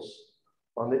fingernails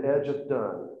on the edge of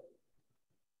done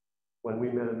when we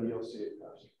met an ELCA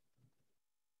pastor.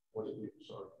 Wasn't you?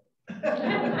 Sorry.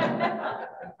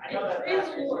 I know that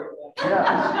pastor.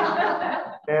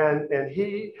 Yes. And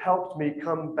he helped me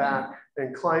come back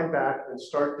and climb back and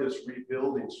start this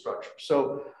rebuilding structure.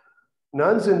 So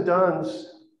nuns and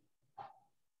duns,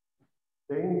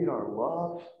 they need our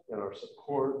love and our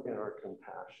support and our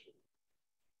compassion.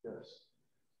 Yes.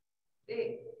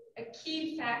 A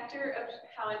key factor of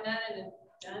how a nun and a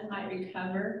dun might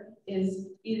recover is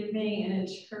either being in a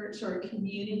church or a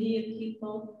community of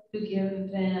people who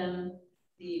give them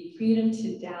the freedom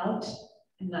to doubt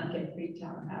and not get freaked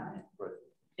out about it. Right.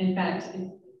 In fact,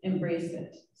 embrace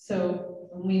it. So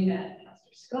when we met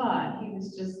Pastor Scott, he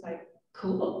was just like,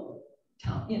 cool,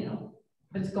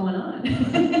 what's going on?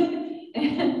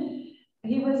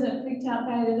 And he wasn't freaked out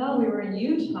by it at all. We were in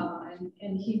Utah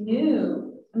and he knew,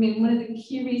 one of the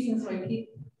key reasons why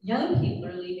young people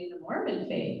are leaving the Mormon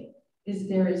faith is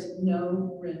there is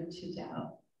no room to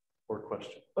doubt. Or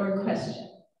question. Or question.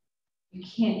 You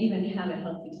can't even have a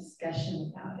healthy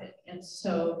discussion about it. And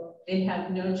so they have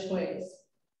no choice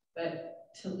but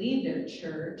to leave their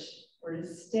church or to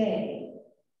stay.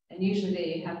 And usually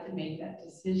they have to make that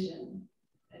decision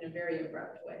in a very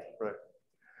abrupt way. Right.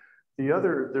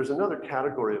 There's another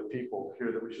category of people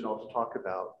here that we should also talk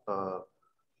about.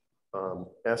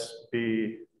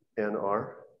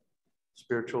 SBNR,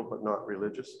 spiritual but not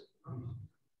religious.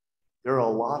 There are a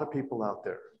lot of people out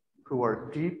there who are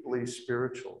deeply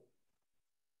spiritual,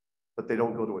 but they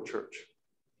don't go to a church.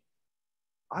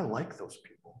 I like those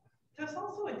people. There's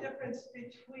also a difference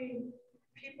between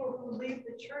people who leave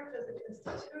the church as an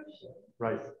institution.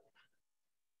 Right.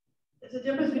 There's a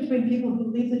difference between people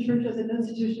who leave the church as an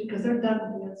institution because they're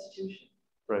done with the institution.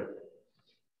 Right.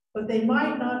 But they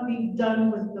might not be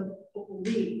done with the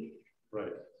belief.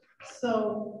 Right.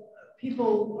 So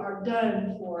people are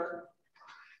done for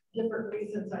different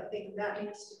reasons. I think that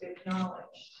needs to be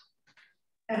acknowledged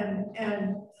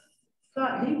and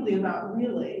thought deeply about,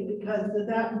 really, because does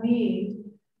that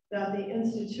mean that the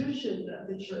institution of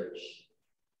the church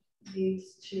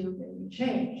needs to maybe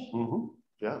change? Mm-hmm.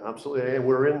 Yeah, absolutely. And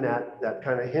we're in that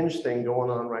kind of hinge thing going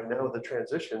on right now with the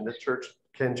transition. The church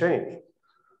can change.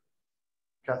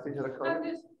 Kathy, had a comment? I'm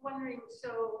just wondering,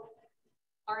 so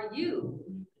are you,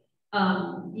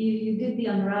 you did the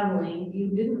unraveling, you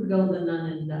didn't go the none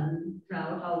and done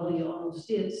route, although you almost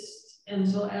did. And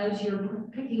so as you're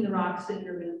picking the rocks that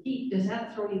you're going to keep, does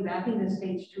that throw you back into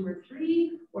stage 2 or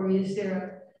 3? Or is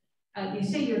there, you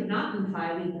say you're not in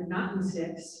 5 and you're not in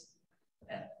 6.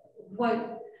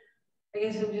 What, I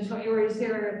guess I'm just wondering, or is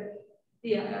there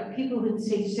the people in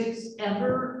stage 6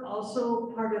 ever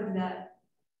also part of that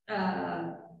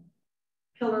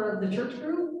pillar of the church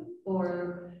group?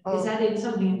 Or is that in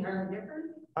something entirely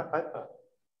different? I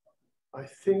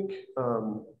think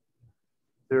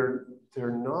they're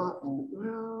not,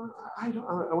 well, I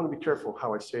want to be careful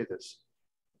how I say this.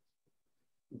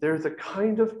 They're the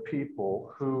kind of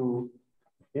people who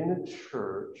in a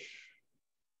church,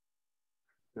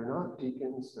 they're not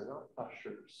deacons, they're not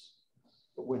ushers,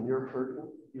 but when you're hurting,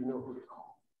 you know who to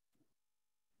call.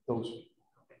 Those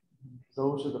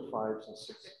are the 5s and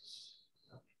 6s,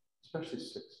 especially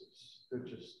 6s. They're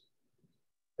just,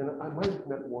 and I might have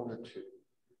met 1 or 2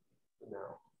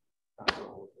 now after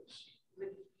all of this.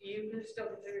 Would you still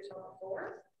consider yourself a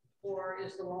 4? Or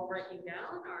is the wall breaking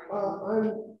down?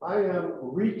 Or I am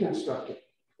reconstructing.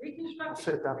 reconstructing? I'll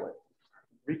say it that way.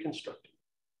 Reconstructing.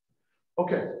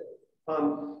 Okay.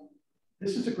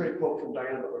 This is a great quote from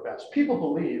Diana Butler Bass. People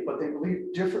believe, but they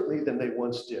believe differently than they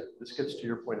once did. This gets to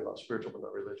your point about spiritual but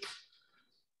not religious.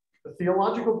 The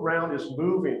theological ground is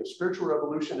moving. The spiritual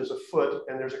revolution is afoot,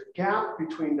 and there's a gap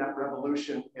between that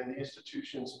revolution and the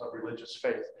institutions of religious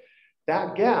faith.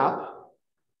 That gap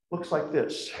looks like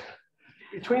this,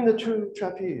 between the 2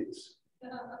 trapeze.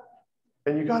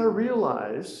 And you got to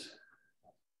realize,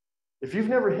 if you've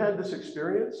never had this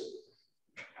experience,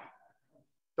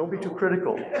 don't be too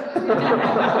critical.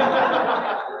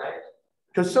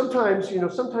 Because sometimes,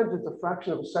 sometimes it's a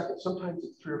fraction of a second, sometimes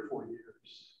it's 3 or 4 years.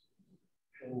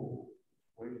 And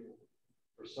waiting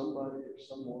for somebody or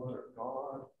someone or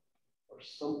God or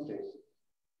something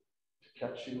to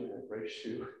catch you and embrace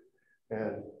you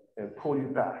and pull you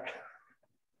back.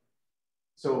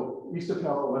 So east of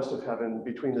hell, west of heaven,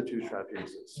 between the 2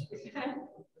 trapezes.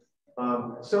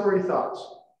 Summary thoughts.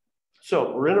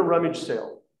 So we're in a rummage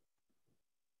sale.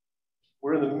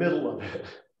 We're in the middle of it.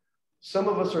 Some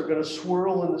of us are going to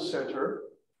swirl in the center.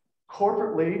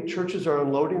 Corporately, churches are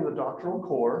unloading the doctrinal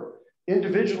core.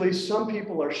 Individually, some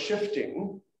people are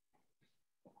shifting.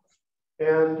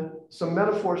 And some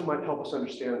metaphors might help us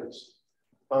understand this.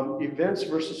 Events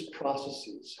versus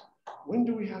processes. When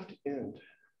do we have to end?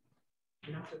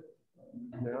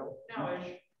 Now?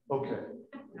 Now-ish. Okay.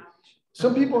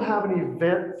 Some people have an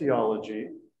event theology.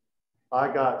 I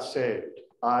got saved.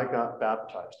 I got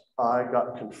baptized. I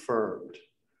got confirmed.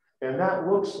 And that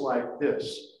looks like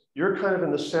this. You're kind of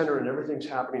in the center and everything's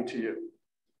happening to you.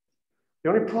 The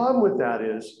only problem with that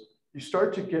is you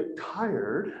start to get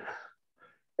tired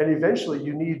and eventually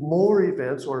you need more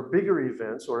events or bigger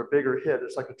events or a bigger hit.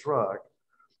 It's like a drug.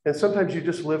 And sometimes you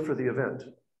just live for the event.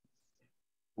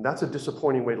 And that's a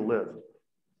disappointing way to live.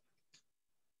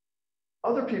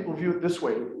 Other people view it this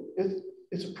way.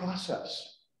 It's a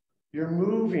process. You're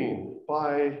moving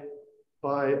by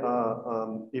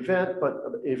event, but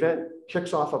event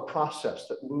kicks off a process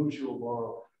that moves you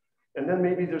along. And then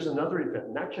maybe there's another event,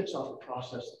 and that kicks off a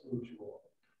process that moves you along.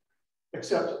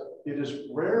 Except it is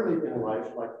rarely in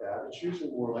life like that. It's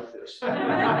usually more like this.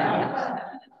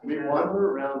 We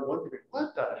wander around wondering,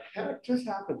 what the heck just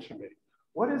happened to me?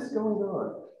 What is going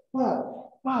on?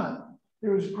 But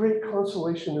there is great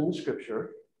consolation in the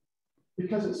scripture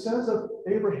because it says of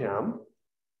Abraham,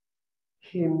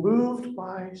 he moved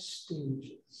by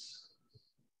stages.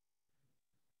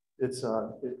 It's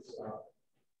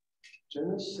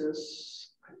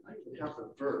Genesis, I even have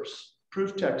the verse.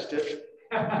 Proof text it.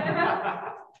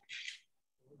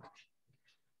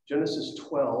 Genesis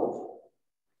 12.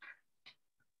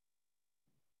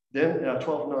 Then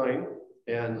 12:9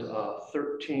 and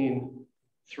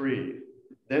 13:3.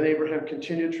 Then Abraham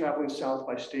continued traveling south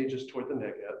by stages toward the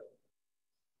Negev.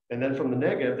 And then from the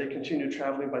Negev, they continued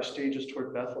traveling by stages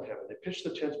toward Bethlehem. And they pitched the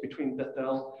tents between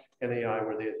Bethel and Ai,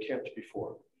 where they had camped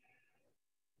before.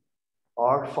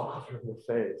 Our father in the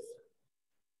faith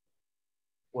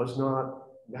was not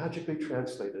magically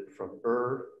translated from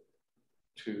Ur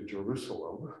to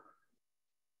Jerusalem.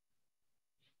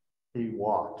 He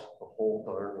walked the whole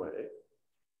darn way.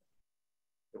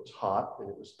 It was hot and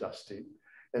it was dusty.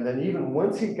 And then even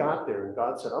once he got there and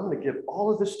God said, I'm going to give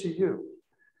all of this to you.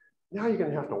 Now you're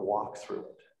going to have to walk through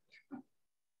it.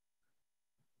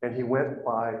 And he went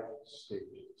by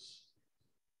stages.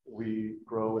 We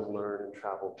grow and learn and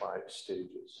travel by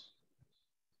stages.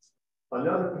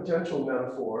 Another potential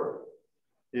metaphor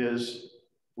is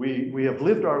we have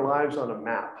lived our lives on a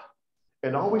map.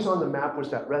 And always on the map was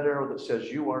that red arrow that says,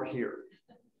 you are here.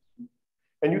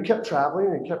 And you kept traveling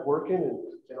and kept working,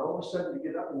 and all of a sudden you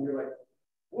get up and you're like,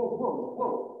 whoa, whoa,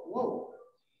 whoa, whoa.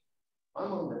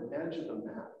 I'm on the edge of the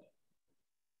map.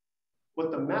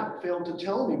 What the map failed to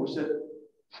tell me was that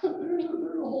there's a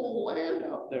whole land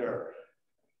out there.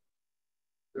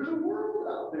 There's a world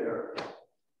out there.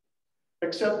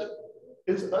 Except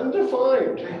it's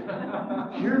undefined.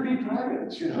 Here be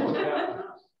dragons, you know.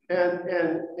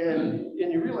 And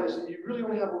you realize that you really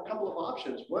only have a couple of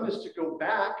options. One is to go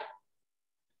back,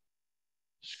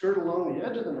 skirt along the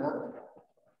edge of the map,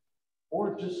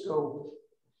 or just go,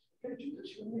 hey,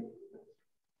 Jesus, you and me.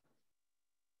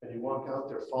 And you walk out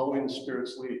there following the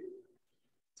Spirit's lead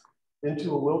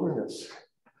into a wilderness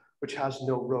which has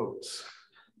no roads.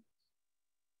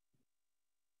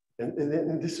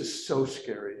 And this is so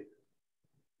scary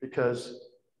because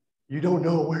you don't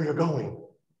know where you're going,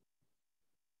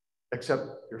 except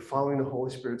you're following the Holy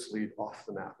Spirit's lead off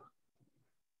the map.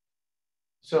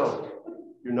 So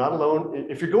you're not alone.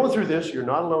 If you're going through this, you're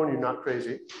not alone, you're not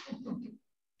crazy.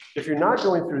 If you're not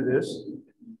going through this,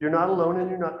 you're not alone and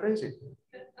you're not crazy.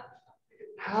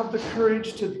 Have the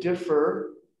courage to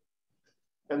differ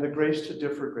and the grace to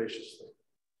differ graciously.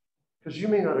 Because you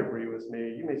may not agree with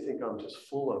me. You may think I'm just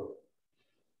full of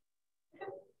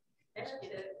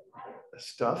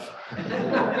stuff.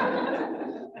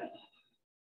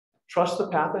 Trust the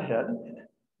path ahead.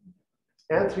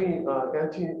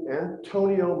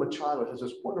 Antonio Machado has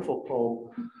this wonderful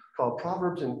poem called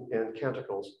Proverbs and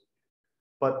Canticles.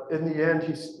 But in the end,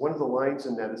 one of the lines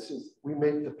in that, it says, we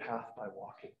make the path by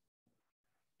walking.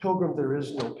 Pilgrim, there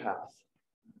is no path.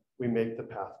 We make the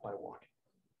path by walking.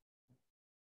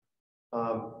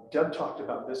 Deb talked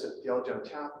about this at Theology on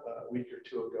Tap a week or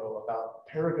two ago about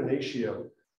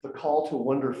peregrinatio, the call to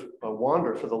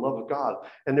wander for the love of God.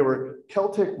 And there were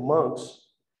Celtic monks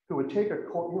who would take you know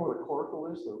what a coracle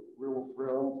is, the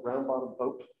real round-bottomed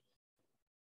boat?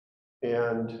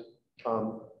 And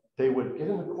they would get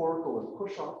in the coracle and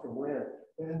push off from land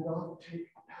and not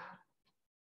take a path.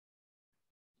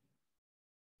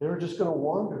 They were just going to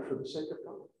wander for the sake of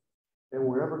God. And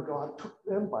wherever God took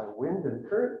them by wind and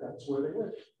current, that's where they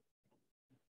went.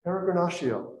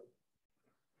 Peregrinatio.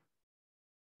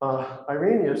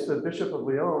 Irenaeus, the Bishop of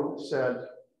Lyon, said,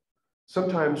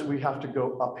 sometimes we have to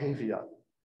go apavia.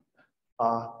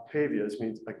 Apavia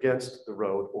means against the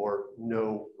road or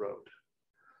no road.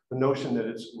 The notion that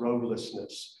it's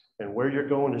roadlessness. And where you're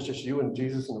going is just you and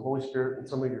Jesus and the Holy Spirit and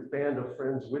some of your band of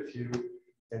friends with you,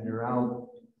 and you're out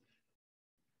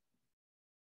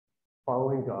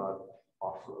following God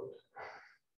off-road.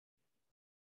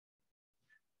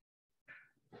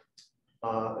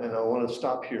 And I want to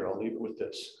stop here. I'll leave it with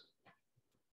this.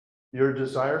 Your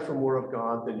desire for more of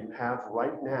God than you have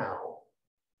right now,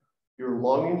 your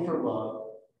longing for love,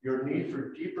 your need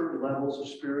for deeper levels of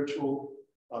spiritual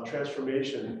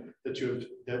transformation that you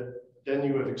have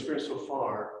experienced so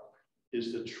far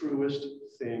is the truest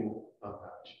thing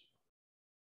about you.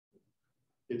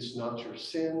 It's not your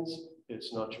sins,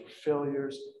 it's not your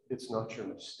failures, it's not your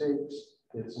mistakes,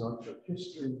 it's not your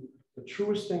history. The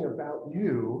truest thing about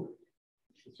you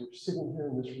is you're sitting here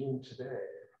in this room today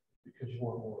because you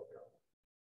want more of God.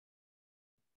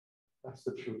 That's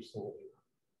the truest thing of you.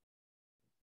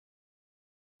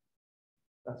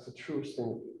 That's the truest thing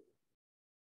of you.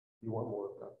 You want more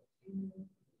of God. Mm-hmm.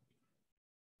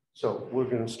 So we're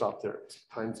going to stop there.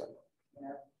 Time's up.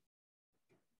 Yeah.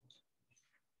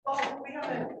 Oh, we have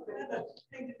a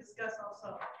thing to discuss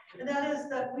also, and that is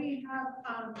that we have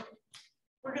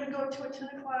we're going to go to a 10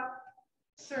 o'clock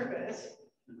service,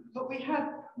 but we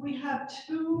have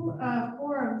two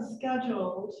forums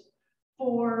scheduled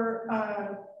for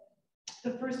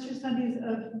the first two Sundays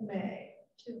of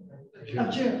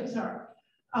June, sorry.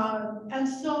 And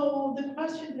so the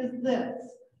question is this: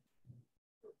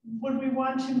 would we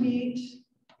want to meet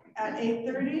at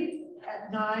 8:30,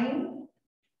 at 9,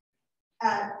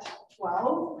 at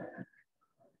 12,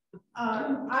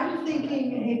 I'm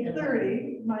thinking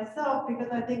 8:30 myself,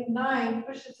 because I think 9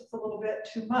 pushes us a little bit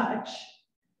too much.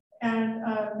 And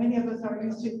many of us are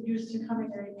used to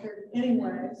coming at 8:30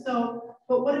 anyway. So,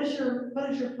 but what is your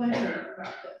pleasure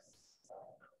about this?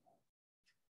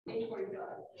 8:45.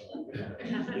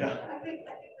 Yeah. I think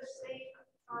the same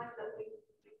time that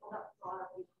people have thought of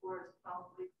before is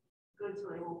probably good, so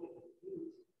they won't get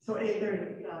confused. So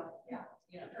 8:30. Yeah.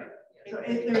 So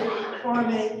 8:30,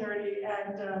 forum 8:30,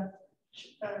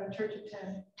 and church at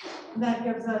 10. And that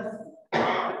gives us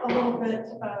a little bit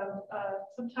of,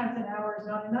 sometimes an hour is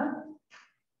not enough.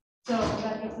 So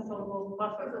that gives us a little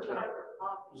buffer.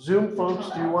 Zoom folks,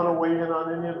 do you want to weigh in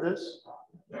on any of this?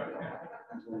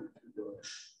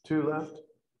 2 left.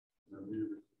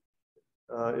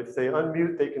 If they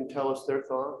unmute, they can tell us their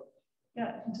thought.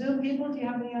 Yeah, Zoom people, do you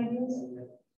have any ideas?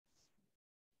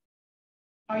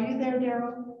 Are you there,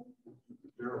 Daryl?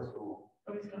 Daryl's cool.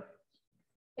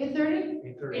 8:30?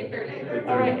 8:30.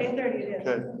 All right, 8:30 it is.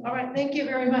 Okay. All right, thank you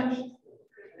very much.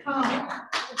 Tom.